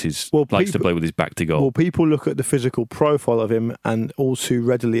likes to play with his back to goal. Well, people look at the physical profile of him and all too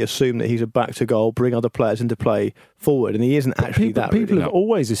readily assume that he's a back to goal, bring other players into play forward, and he isn't actually that. People have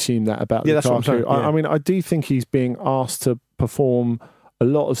always assumed that about Lukaku. That's what I'm saying. I mean, I do think he's being asked to perform a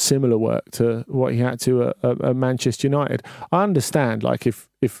lot of similar work to what he had to at Manchester United. I understand, like if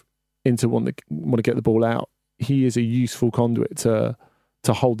Inter want to get the ball out, he is a useful conduit to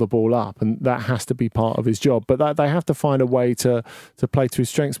hold the ball up, and that has to be part of his job. But they have to find a way to play to his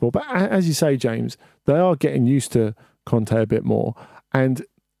strengths more. But as you say, James, they are getting used to Conte a bit more, and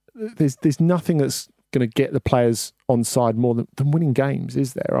there's nothing that's going to get the players on side more than winning games,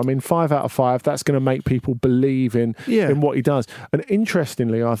 is there? I mean, 5 out of 5, that's going to make people believe in what he does. And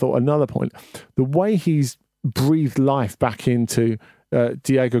interestingly, I thought another point, the way he's breathed life back into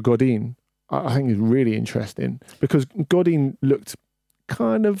Diego Godin, I think is really interesting, because Godin looked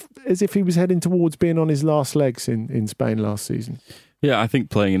kind of as if he was heading towards being on his last legs in Spain last season. Yeah, I think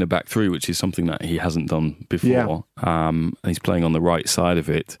playing in a back three, which is something that he hasn't done before, he's playing on the right side of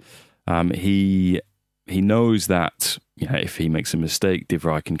it. He knows that if he makes a mistake, De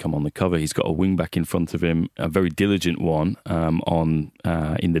Vrij can come on the cover. He's got a wing back in front of him, a very diligent one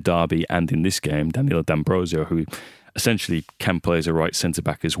in the derby and in this game, Danilo D'Ambrosio, who essentially can play as a right centre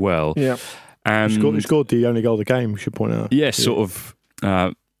back as well. Yeah, and he scored the only goal of the game, we should point out. Yes, sort of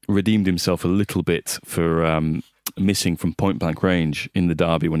redeemed himself a little bit for missing from point blank range in the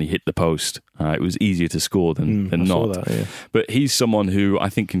derby when he hit the post. It was easier to score than not. That, yeah. But he's someone who I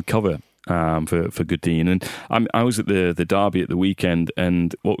think can cover for Godin. And I was at the derby at the weekend,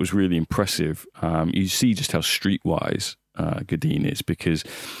 and what was really impressive, you see just how streetwise Godin is, because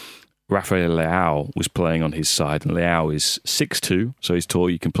Rafael Leao was playing on his side, and Leao is 6'2", so he's tall.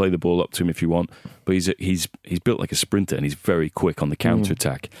 You can play the ball up to him if you want, but he's built like a sprinter, and he's very quick on the counter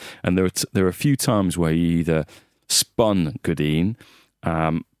attack. And there are a few times where he either spun Godin,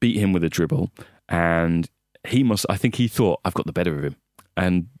 beat him with a dribble, and I think he thought, I've got the better of him,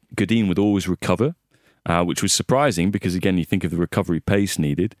 and Godin would always recover, which was surprising because, again, you think of the recovery pace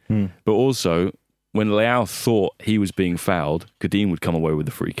needed, but also when Leao thought he was being fouled, Godin would come away with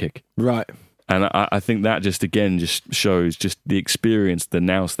the free kick. Right. And I think that just shows just the experience, the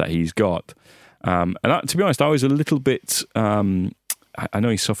nous that he's got. To be honest, I was a little bit... I know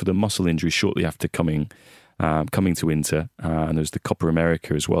he suffered a muscle injury shortly after coming to Inter, and there was the Copa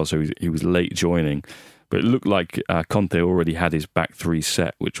America as well, so he was late joining. But it looked like Conte already had his back three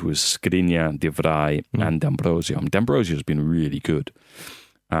set, which was Skriniar, De Vrij and D'Ambrosio. D'Ambrosio has been really good.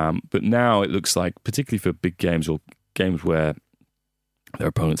 But now it looks like, particularly for big games or games where their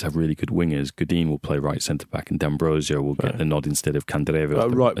opponents have really good wingers, Godin will play right centre-back and D'Ambrosio will get the nod instead of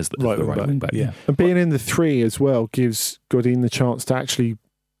Candreva as the right wing-back. Yeah. And being in the three as well gives Godin the chance to actually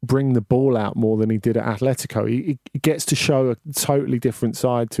bring the ball out more than he did at Atletico. He gets to show a totally different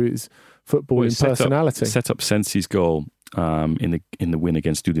side to his footballing personality. Set up Sensi's goal in the win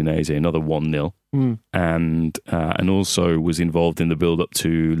against Udinese, another 1-0, and also was involved in the build up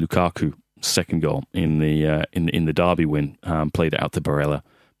to Lukaku second goal in the derby win. Played it out to Barella.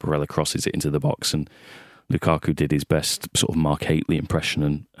 Barella crosses it into the box, and Lukaku did his best sort of Mark Hateley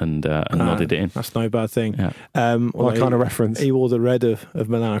impression and nodded it in. That's no bad thing. Yeah. What kind of reference? He wore the red of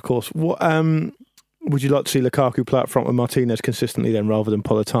Milan, of course. What would you like to see Lukaku play up front with Martinez consistently then, rather than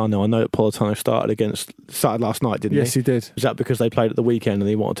Politano? I know that Politano started last night, didn't he? Yes, he did. Is that because they played at the weekend and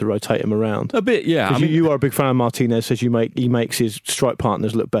they wanted to rotate him around? A bit, yeah. You are a big fan of Martinez, says he makes his strike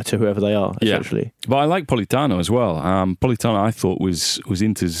partners look better, whoever they are, essentially. Yeah. But I like Politano as well. Politano, I thought, was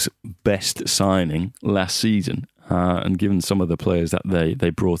Inter's best signing last season. And given some of the players that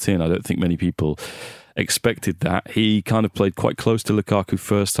they brought in, I don't think many people expected that. He kind of played quite close to Lukaku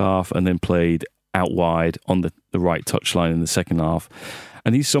first half and then played out wide on the right touchline in the second half.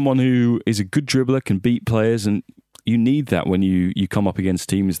 And he's someone who is a good dribbler, can beat players, and you need that when you come up against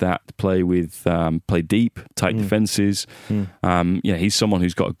teams that play deep, tight defences. He's someone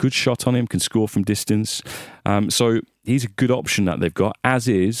who's got a good shot on him, can score from distance. So he's a good option that they've got, as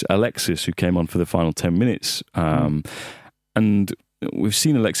is Alexis, who came on for the final 10 minutes. And we've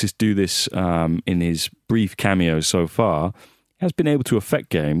seen Alexis do this in his brief cameos so far. Has been able to affect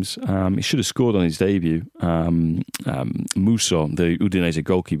games. He should have scored on his debut. Musso, the Udinese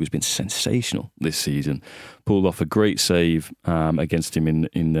goalkeeper, has been sensational this season. Pulled off a great save against him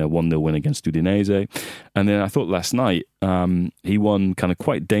in the 1-0 win against Udinese. And then I thought last night he won kind of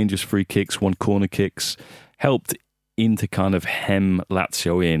quite dangerous free kicks, won corner kicks, helped Inter kind of hem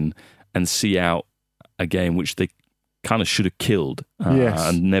Lazio in and see out a game which they kind of should have killed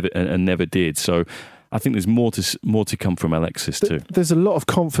and never did. So I think there's more to come from Alexis too. There's a lot of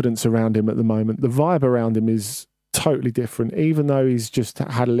confidence around him at the moment. The vibe around him is totally different, even though he's just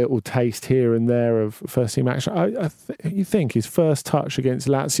had a little taste here and there of first team action. You think his first touch against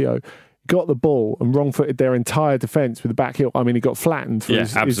Lazio, got the ball and wrong-footed their entire defence with the back heel. I mean, he got flattened for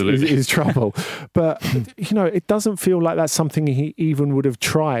his trouble. But, it doesn't feel like that's something he even would have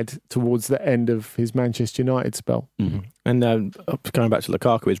tried towards the end of his Manchester United spell. Mm-hmm. And going back to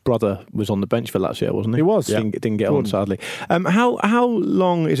Lukaku, his brother was on the bench for Lazio, wasn't he? He was. Didn't get on, sadly. How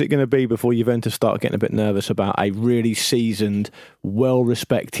long is it going to be before Juventus start getting a bit nervous about a really seasoned,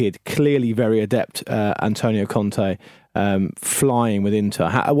 well-respected, clearly very adept Antonio Conte flying with Inter?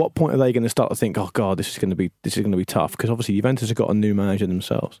 At what point are they going to start to think, oh God, this is going to be tough? Because obviously Juventus have got a new manager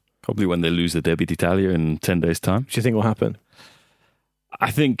themselves. Probably when they lose the Derby d'Italia in 10 days' time. Do you think will happen? I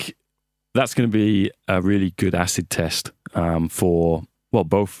think that's going to be a really good acid test for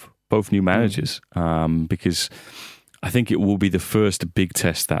both new managers because I think it will be the first big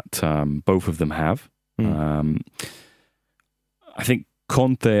test that both of them have. I think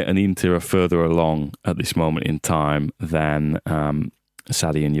Conte and Inter are further along at this moment in time than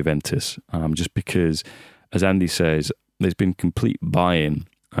Sarri and Juventus, just because, as Andy says, there's been complete buy-in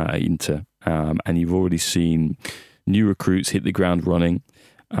Inter, and you've already seen new recruits hit the ground running,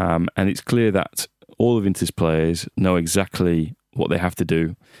 and it's clear that all of Inter's players know exactly what they have to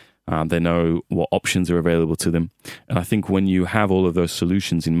do. They know what options are available to them, and I think when you have all of those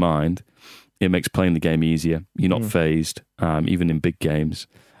solutions in mind, it makes playing the game easier. You're not phased, even in big games,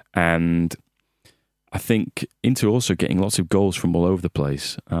 and I think Inter also getting lots of goals from all over the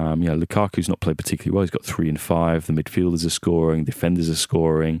place. Lukaku's not played particularly well. He's got 3 and 5. The midfielders are scoring. Defenders are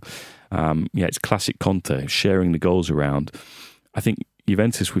scoring. It's classic Conte, sharing the goals around. I think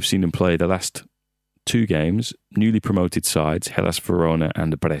Juventus, we've seen them play the last 2 games, newly promoted sides, Hellas Verona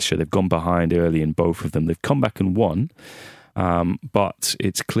and Brescia. They've gone behind early in both of them. They've come back and won. But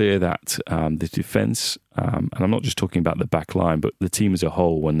it's clear that the defence, and I'm not just talking about the back line, but the team as a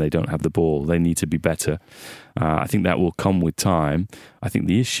whole, when they don't have the ball, they need to be better. I think that will come with time. I think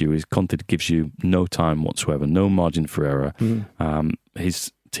the issue is Conte gives you no time whatsoever, no margin for error.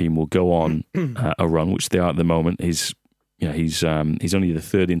 His team will go on a run, which they are at the moment. He's only the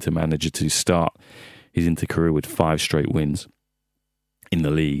third Inter manager to start his Inter career with 5 straight wins in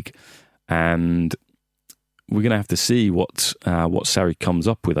the league, and we're going to have to see what Sarri comes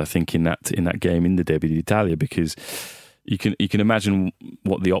up with, I think, in that game in the Derby d'Italia, because you can imagine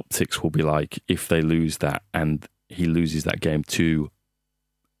what the optics will be like if they lose that and he loses that game to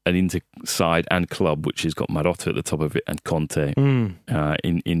an Inter side and club which has got Marotta at the top of it and Conte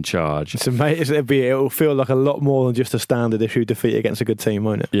in charge. It'll feel like a lot more than just a standard issue defeat against a good team,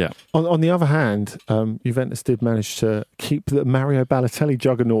 won't it? Yeah. On the other hand, Juventus did manage to keep the Mario Balotelli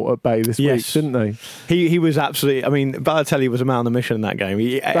juggernaut at bay this week, didn't they? He was absolutely. I mean, Balotelli was a man on the mission in that game.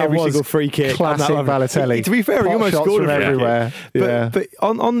 Every single free kick, classic Balotelli. To be fair, he almost scored from everywhere. But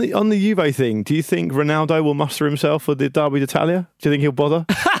on the Juve thing, do you think Ronaldo will muster himself for the Derby d'Italia? Do you think he'll bother?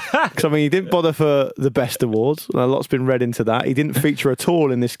 Because, I mean, he didn't bother for the best awards. A lot's been read into that. He didn't feature at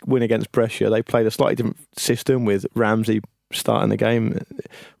all in this win against Brescia. They played a slightly different system with Ramsey starting the game.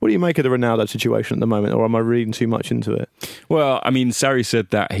 What do you make of the Ronaldo situation at the moment, or am I reading too much into it? Well, I mean, Sarri said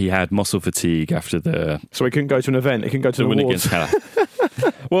that he had muscle fatigue after So he couldn't go to an event, he couldn't go to the win awards. against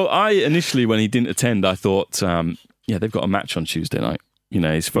Hellas. Well, I initially, when he didn't attend, I thought, they've got a match on Tuesday night.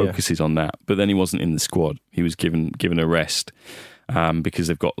 His focus is on that. But then he wasn't in the squad. He was given a rest. Because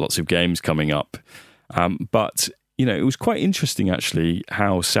they've got lots of games coming up. But, it was quite interesting, actually,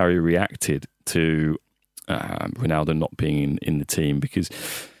 how Sarri reacted to Ronaldo not being in the team, because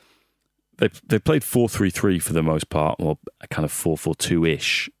they played 4-3-3 for the most part, or a kind of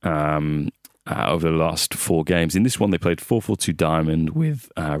 4-4-2-ish over the last 4 games. In this one, they played 4-4-2 diamond with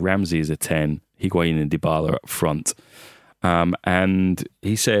Ramsey as a 10, Higuain and Dybala up front. And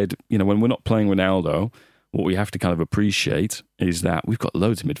he said, when we're not playing Ronaldo, what we have to kind of appreciate is that we've got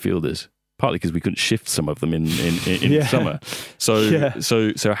loads of midfielders, partly because we couldn't shift some of them in the summer.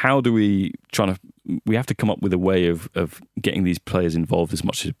 So how do we we have to come up with a way of getting these players involved as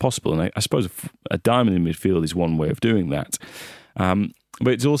much as possible. And I suppose a diamond in midfield is one way of doing that.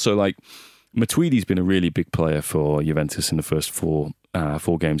 But it's also like Matuidi's been a really big player for Juventus in the first four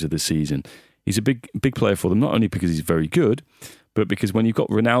games of the season. He's a big player for them, not only because he's very good, but because when you've got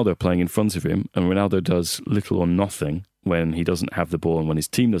Ronaldo playing in front of him, and Ronaldo does little or nothing when he doesn't have the ball and when his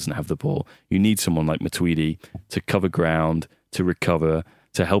team doesn't have the ball, you need someone like Matuidi to cover ground, to recover,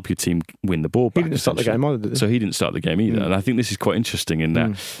 to help your team win the ball back. He didn't start the game either, did he? So he didn't start the game either. And I think this is quite interesting in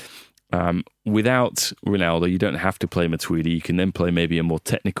that without Ronaldo, you don't have to play Matuidi. You can then play maybe a more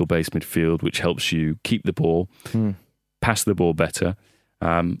technical-based midfield, which helps you keep the ball, pass the ball better,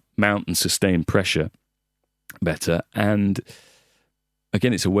 mount and sustain pressure better. And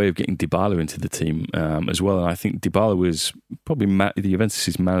again, it's a way of getting Dybala into the team as well. And I think Dybala was probably the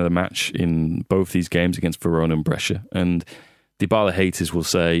Juventus' man of the match in both these games against Verona and Brescia. And Dybala haters will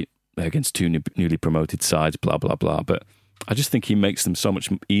say against 2 newly promoted sides, blah, blah, blah. But I just think he makes them so much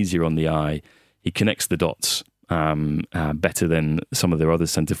easier on the eye. He connects the dots better than some of their other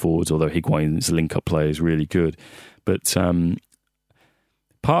centre-forwards, although Higuain's link-up play is really good. But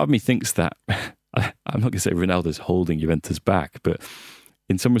part of me thinks that, I'm not going to say Ronaldo's holding Juventus back, but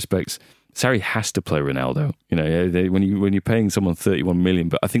in some respects, Sarri has to play Ronaldo. When you're paying someone 31 million,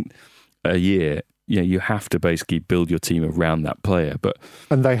 but I think a year, you have to basically build your team around that player.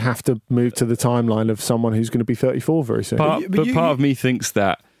 And they have to move to the timeline of someone who's going to be 34 very soon. Part of me thinks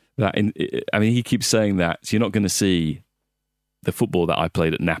that he keeps saying that, so you're not going to see the football that I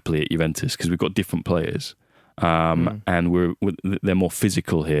played at Napoli at Juventus, because we've got different players. And they're more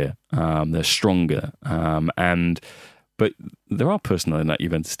physical here. They're stronger. But there are personnel in that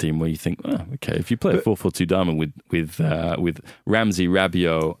Juventus team where you think, okay, if you play a 4-4-2 diamond with Ramsey,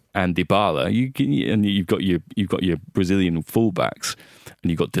 Rabiot, and Dybala, you've got your Brazilian fullbacks,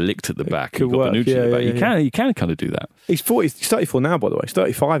 and you've got De Ligt at the back, you've got Bonucci at the back. You can kind of do that. He's 34 now, by the way. He's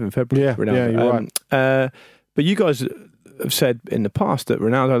 35 in February. Yeah, Ronaldo. you're right. But you guys have said in the past that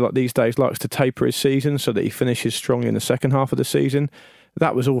Ronaldo, like these days, likes to taper his season so that he finishes strongly in the second half of the season.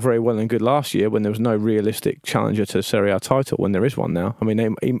 That was all very well and good last year when there was no realistic challenger to the Serie A title, when there is one now. I mean,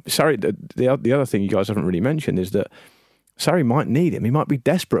 Sarri, the other thing you guys haven't really mentioned is that Sarri might need him. He might be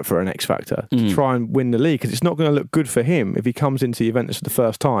desperate for an X factor to try and win the league, because it's not going to look good for him if he comes into Juventus for the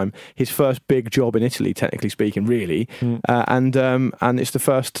first time, his first big job in Italy, technically speaking, really, and it's the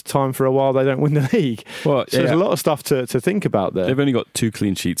first time for a while they don't win the league. Well, so there's a lot of stuff to think about there. They've only got 2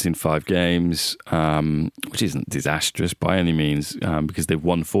 clean sheets in 5 games, which isn't disastrous by any means, because they've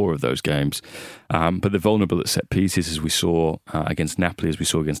won 4 of those games. But they're vulnerable at set pieces, as we saw against Napoli, as we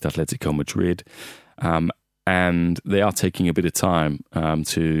saw against Atletico Madrid. And they are taking a bit of time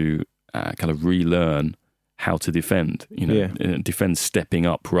to kind of relearn how to defend. Defend stepping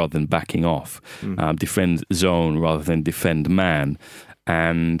up rather than backing off. Defend zone rather than defend man.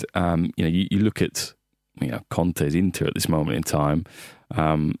 And you look at Conte's Inter at this moment in time.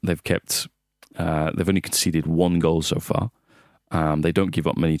 They've only conceded 1 goal so far. They don't give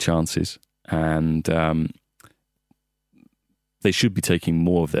up many chances, and they should be taking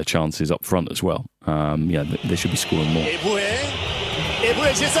more of their chances up front as well. They should be scoring more.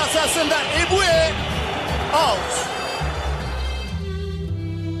 Eboué cezası aslında. Eboué out.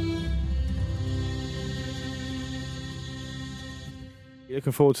 You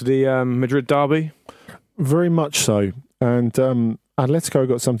looking forward to the Madrid derby? Very much so. And Atletico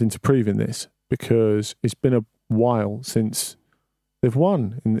got something to prove in this, because it's been a while since they've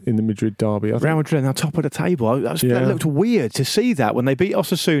won in the Madrid derby. Real Madrid now top of the table. That looked weird to see that when they beat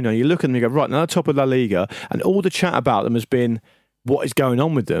Osasuna. You look at them and you go, right, now they're top of La Liga, and all the chat about them has been what is going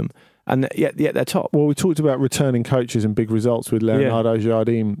on with them, and yet they're top. Well, we talked about returning coaches and big results with Leonardo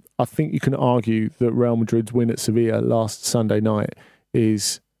Jardim. I think you can argue that Real Madrid's win at Sevilla last Sunday night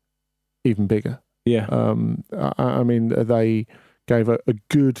is even bigger. Yeah. I mean, they gave a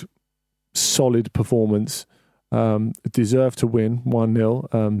good, solid performance. Deserved to win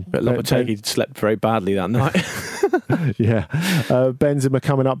 1-0. But Lopetegui slept very badly that night. Yeah. Benzema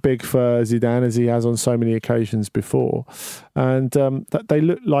coming up big for Zidane, as he has on so many occasions before. And they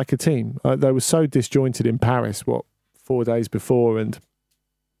looked like a team. They were so disjointed in Paris, 4 days before, and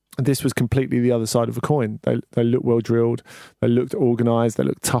this was completely the other side of a coin. They looked well drilled. They looked organised. They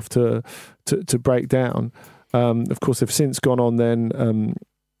looked tough to break down. Of course, they've since gone on then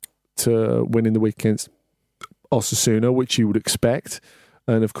to win in the week against Osasuna, which you would expect.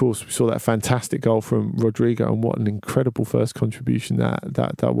 And of course, we saw that fantastic goal from Rodrigo, and what an incredible first contribution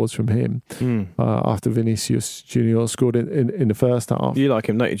that was from him after Vinicius Junior scored in the first half. You like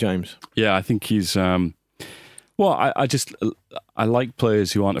him, don't you, James? Yeah, I think he's... I like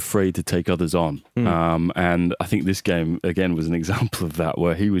players who aren't afraid to take others on. And I think this game, again, was an example of that,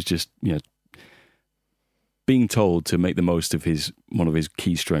 where he was just, being told to make the most of one of his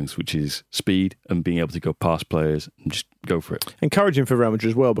key strengths, which is speed and being able to go past players and just go for it. Encouraging for Real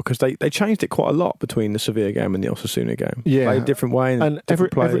Madrid as well, because they changed it quite a lot between the Sevilla game and the Osasuna game. Yeah, played a different way, and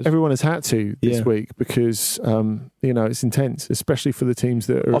everyone has had to this week, because it's intense, especially for the teams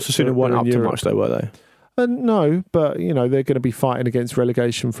that are. Osasuna weren't up too much, though, were they? No, but they're going to be fighting against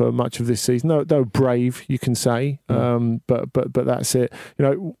relegation for much of this season. They were brave, you can say, but that's it.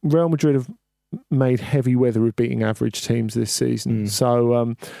 Real Madrid have made heavy weather of beating average teams this season,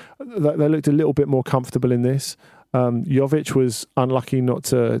 so they looked a little bit more comfortable in this. Jovic was unlucky not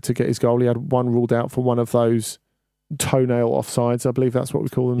to get his goal. He had one ruled out for one of those toenail offsides. I believe that's what we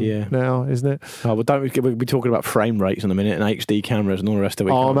call them now, isn't it? Oh, well, we'll be talking about frame rates in a minute and HD cameras and all the rest of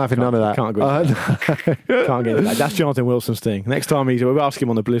it. I'm having none of that. Can't agree. Can't get into that. That's Jonathan Wilson's thing. Next time we'll ask him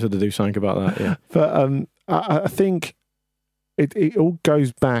on the Blizzard to do something about that. Yeah, but I think it all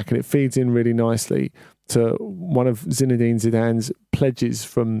goes back, and it feeds in really nicely to one of Zinedine Zidane's pledges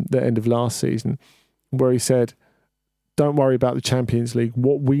from the end of last season, where he said, "Don't worry about the Champions League.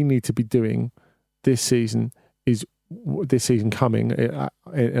 What we need to be doing this season coming,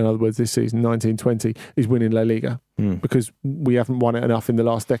 in other words, this season 1920, is winning La Liga, because we haven't won it enough in the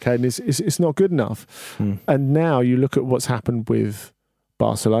last decade, and it's not good enough." And now you look at what's happened with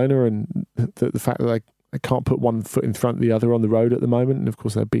Barcelona, and the fact that they can't put one foot in front of the other on the road at the moment. And of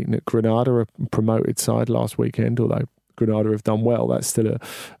course, they're beaten at Granada, a promoted side, last weekend, although Granada have done well. That's still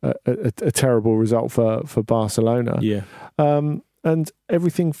a terrible result for Barcelona. Yeah. and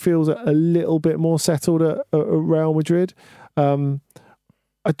everything feels a little bit more settled at Real Madrid.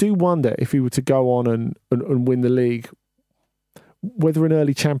 I do wonder if he were to go on and win the league, whether an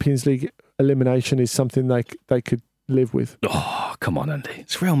early Champions League elimination is something they could live with. Oh, come on, Andy.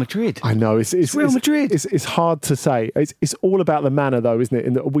 It's Real Madrid. I know. It's Real Madrid. It's hard to say. It's all about the manner, though, isn't it?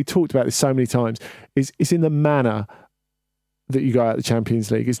 And we talked about this so many times. It's in the manner that you go out the Champions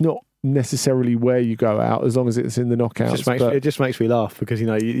League. It's not necessarily where you go out, as long as it's in the knockouts. It just makes me laugh because, you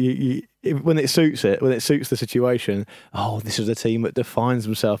know, when it suits the situation, this is a team that defines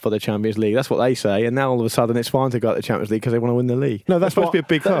themselves for the Champions League. That's what they say, and now all of a sudden it's fine to go out the Champions League because they want to win the league. No, that's supposed to be a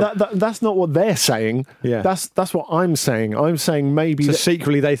big club. That's not what they're saying. Yeah, that's what I'm saying. I'm saying maybe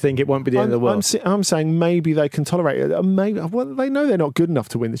secretly they think it won't be the end of the world. I'm saying maybe they can tolerate it. Maybe they know they're not good enough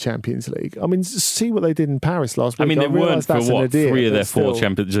to win the Champions League. I mean, see what they did in Paris last week. I mean, they weren't for 3 of their 4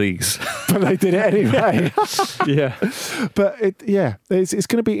 Champions Leagues, but they did it anyway. Yeah, but it's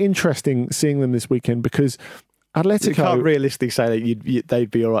going to be interesting seeing them this weekend because Atletico... You can't realistically say that they'd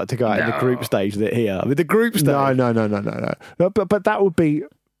be all right to go out in the group stage here. I mean, the group stage... No. But that would be...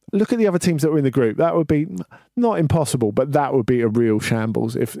 Look at the other teams that were in the group. That would be not impossible, but that would be a real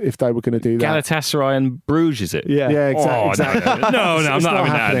shambles if they were going to do that. Galatasaray and Bruges, is it? Yeah, exactly. No, I'm not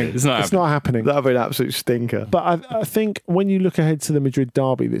having that. It's not happening. That would be an absolute stinker. But I think when you look ahead to the Madrid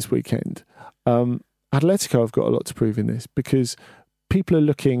derby this weekend, Atletico have got a lot to prove in this because people are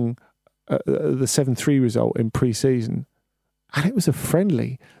looking at the 7-3 result in pre-season, and it was a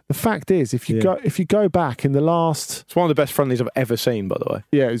friendly. The fact is, if you go back in the last... It's one of the best friendlies I've ever seen, by the way.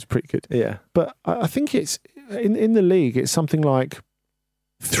 Yeah, it was pretty good. Yeah. But I think it's... In the league, it's something like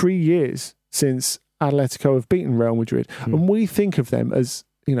 3 years since Atletico have beaten Real Madrid. And we think of them as,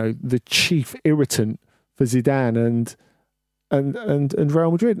 you know, the chief irritant for Zidane and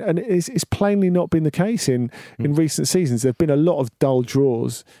Real Madrid, and it's plainly not been the case in recent seasons. There've been a lot of dull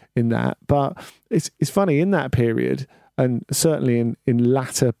draws in that, but it's funny in that period, and certainly in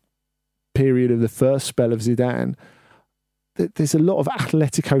latter period of the first spell of Zidane, there's a lot of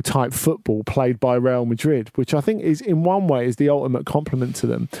Atletico type football played by Real Madrid, which I think is in one way is the ultimate compliment to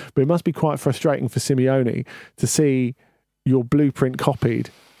them. But it must be quite frustrating for Simeone to see your blueprint copied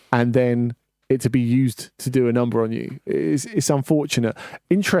and then it to be used to do a number on you. It's unfortunate.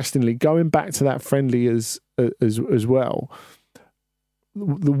 Interestingly, going back to that friendly as well,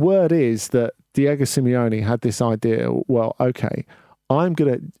 the word is that Diego Simeone had this idea, well, okay, I'm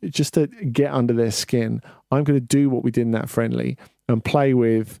going to, just to get under their skin, I'm going to do what we did in that friendly and play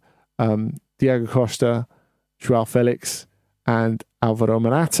with Diego Costa, Joao Felix and Alvaro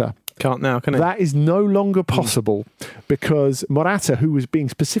Morata. Can't now, can it? That is no longer possible because Morata, who was being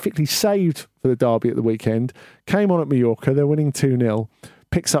specifically saved for the derby at the weekend, came on at Mallorca. They're winning 2-0.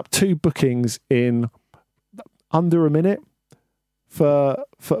 Picks up 2 bookings in under a minute for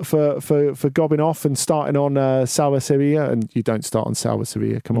gobbing off and starting on Salva Sevilla. And you don't start on Salva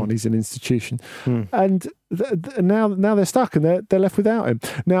Sevilla. Come on, he's an institution. And now they're stuck and they're left without him.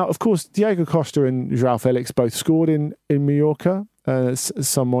 Now, of course, Diego Costa and Joao Felix both scored in Mallorca. It's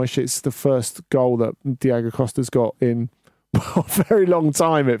the first goal that Diego Costa's got in a very long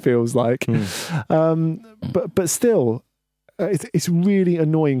time, it feels like. But still, it's really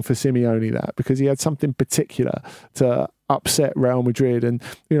annoying for Simeone that, because he had something particular to upset Real Madrid, and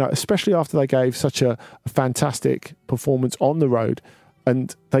especially after they gave such a fantastic performance on the road,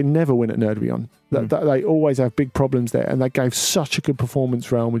 and they never win at Nervión. They always have big problems there, and they gave such a good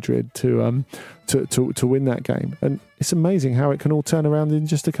performance, Real Madrid, to win that game. And it's amazing how it can all turn around in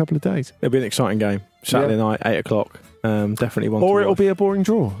just a couple of days. It'll be an exciting game. Saturday night, 8 o'clock. Definitely one. Or it'll be a boring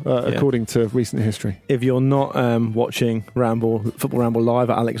draw, according to recent history. If you're not watching Football Ramble live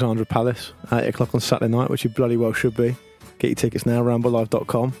at Alexandra Palace at 8 o'clock on Saturday night, which you bloody well should be, get your tickets now,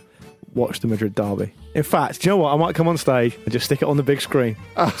 ramblelive.com. Watch the Madrid derby. In fact, do you know what? I might come on stage and just stick it on the big screen.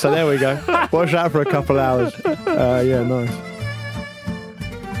 So there we go. Watch that for a couple hours. Yeah, nice.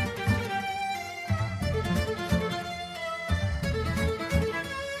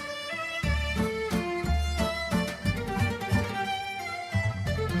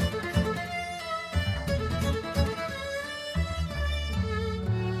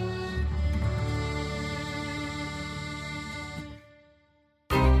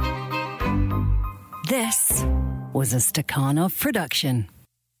 This was a Stakhanov production.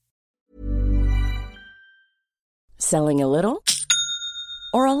 Selling a little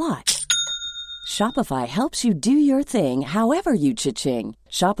or a lot? Shopify helps you do your thing however you cha-ching.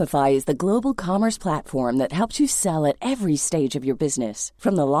 Shopify is the global commerce platform that helps you sell at every stage of your business.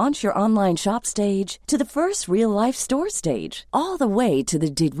 From the launch your online shop stage to the first real life store stage, all the way to the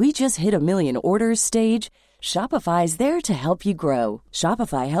did we just hit $1 million orders stage. Shopify is there to help you grow.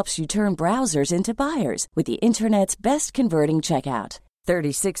 Shopify helps you turn browsers into buyers with the internet's best converting checkout.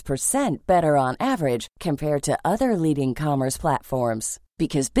 36% better on average compared to other leading commerce platforms.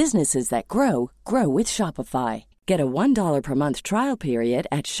 Because businesses that grow, grow with Shopify. Get a $1 per month trial period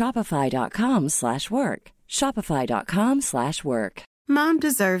at shopify.com/work. Shopify.com/work. Mom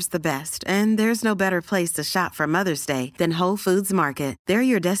deserves the best, and there's no better place to shop for Mother's Day than Whole Foods Market. They're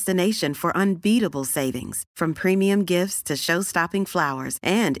your destination for unbeatable savings, from premium gifts to show-stopping flowers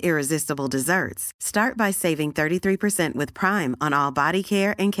and irresistible desserts. Start by saving 33% with Prime on all body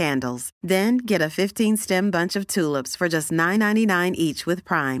care and candles. Then get a 15-stem bunch of tulips for just $9.99 each with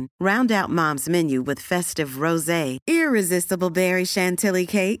Prime. Round out Mom's menu with festive rosé, irresistible berry chantilly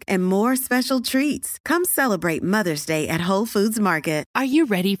cake, and more special treats. Come celebrate Mother's Day at Whole Foods Market. Are you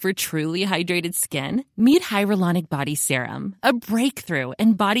ready for truly hydrated skin? Meet Hyaluronic Body Serum, a breakthrough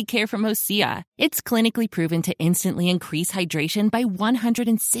in body care from Osea. It's clinically proven to instantly increase hydration by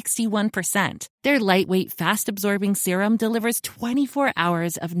 161%. Their lightweight, fast-absorbing serum delivers 24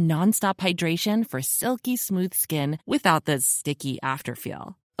 hours of nonstop hydration for silky smooth skin without the sticky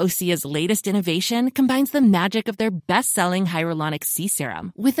afterfeel. Osea's latest innovation combines the magic of their best-selling Hyaluronic Sea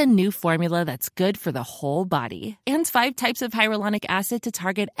Serum with a new formula that's good for the whole body and 5 types of hyaluronic acid to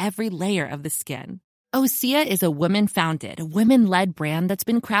target every layer of the skin. Osea is a women-founded, women-led brand that's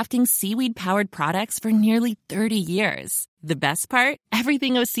been crafting seaweed-powered products for nearly 30 years. The best part?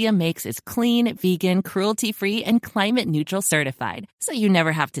 Everything Osea makes is clean, vegan, cruelty-free, and climate-neutral certified, so you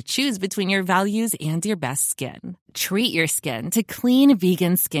never have to choose between your values and your best skin. Treat your skin to clean,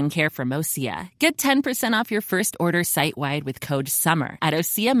 vegan skincare from Osea. Get 10% off your first order site-wide with code SUMMER at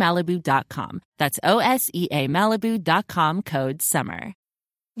OseaMalibu.com. That's OSEA Malibu.com, code SUMMER.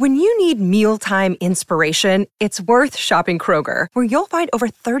 When you need mealtime inspiration, it's worth shopping Kroger, where you'll find over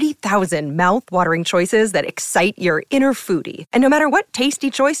 30,000 mouth-watering choices that excite your inner foodie. And no matter what tasty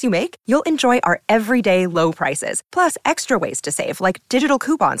choice you make, you'll enjoy our everyday low prices, plus extra ways to save, like digital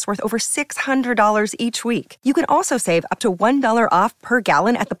coupons worth over $600 each week. You can also save up to $1 off per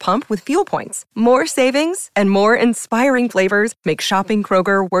gallon at the pump with fuel points. More savings and more inspiring flavors make shopping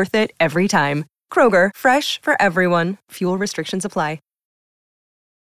Kroger worth it every time. Kroger, fresh for everyone. Fuel restrictions apply.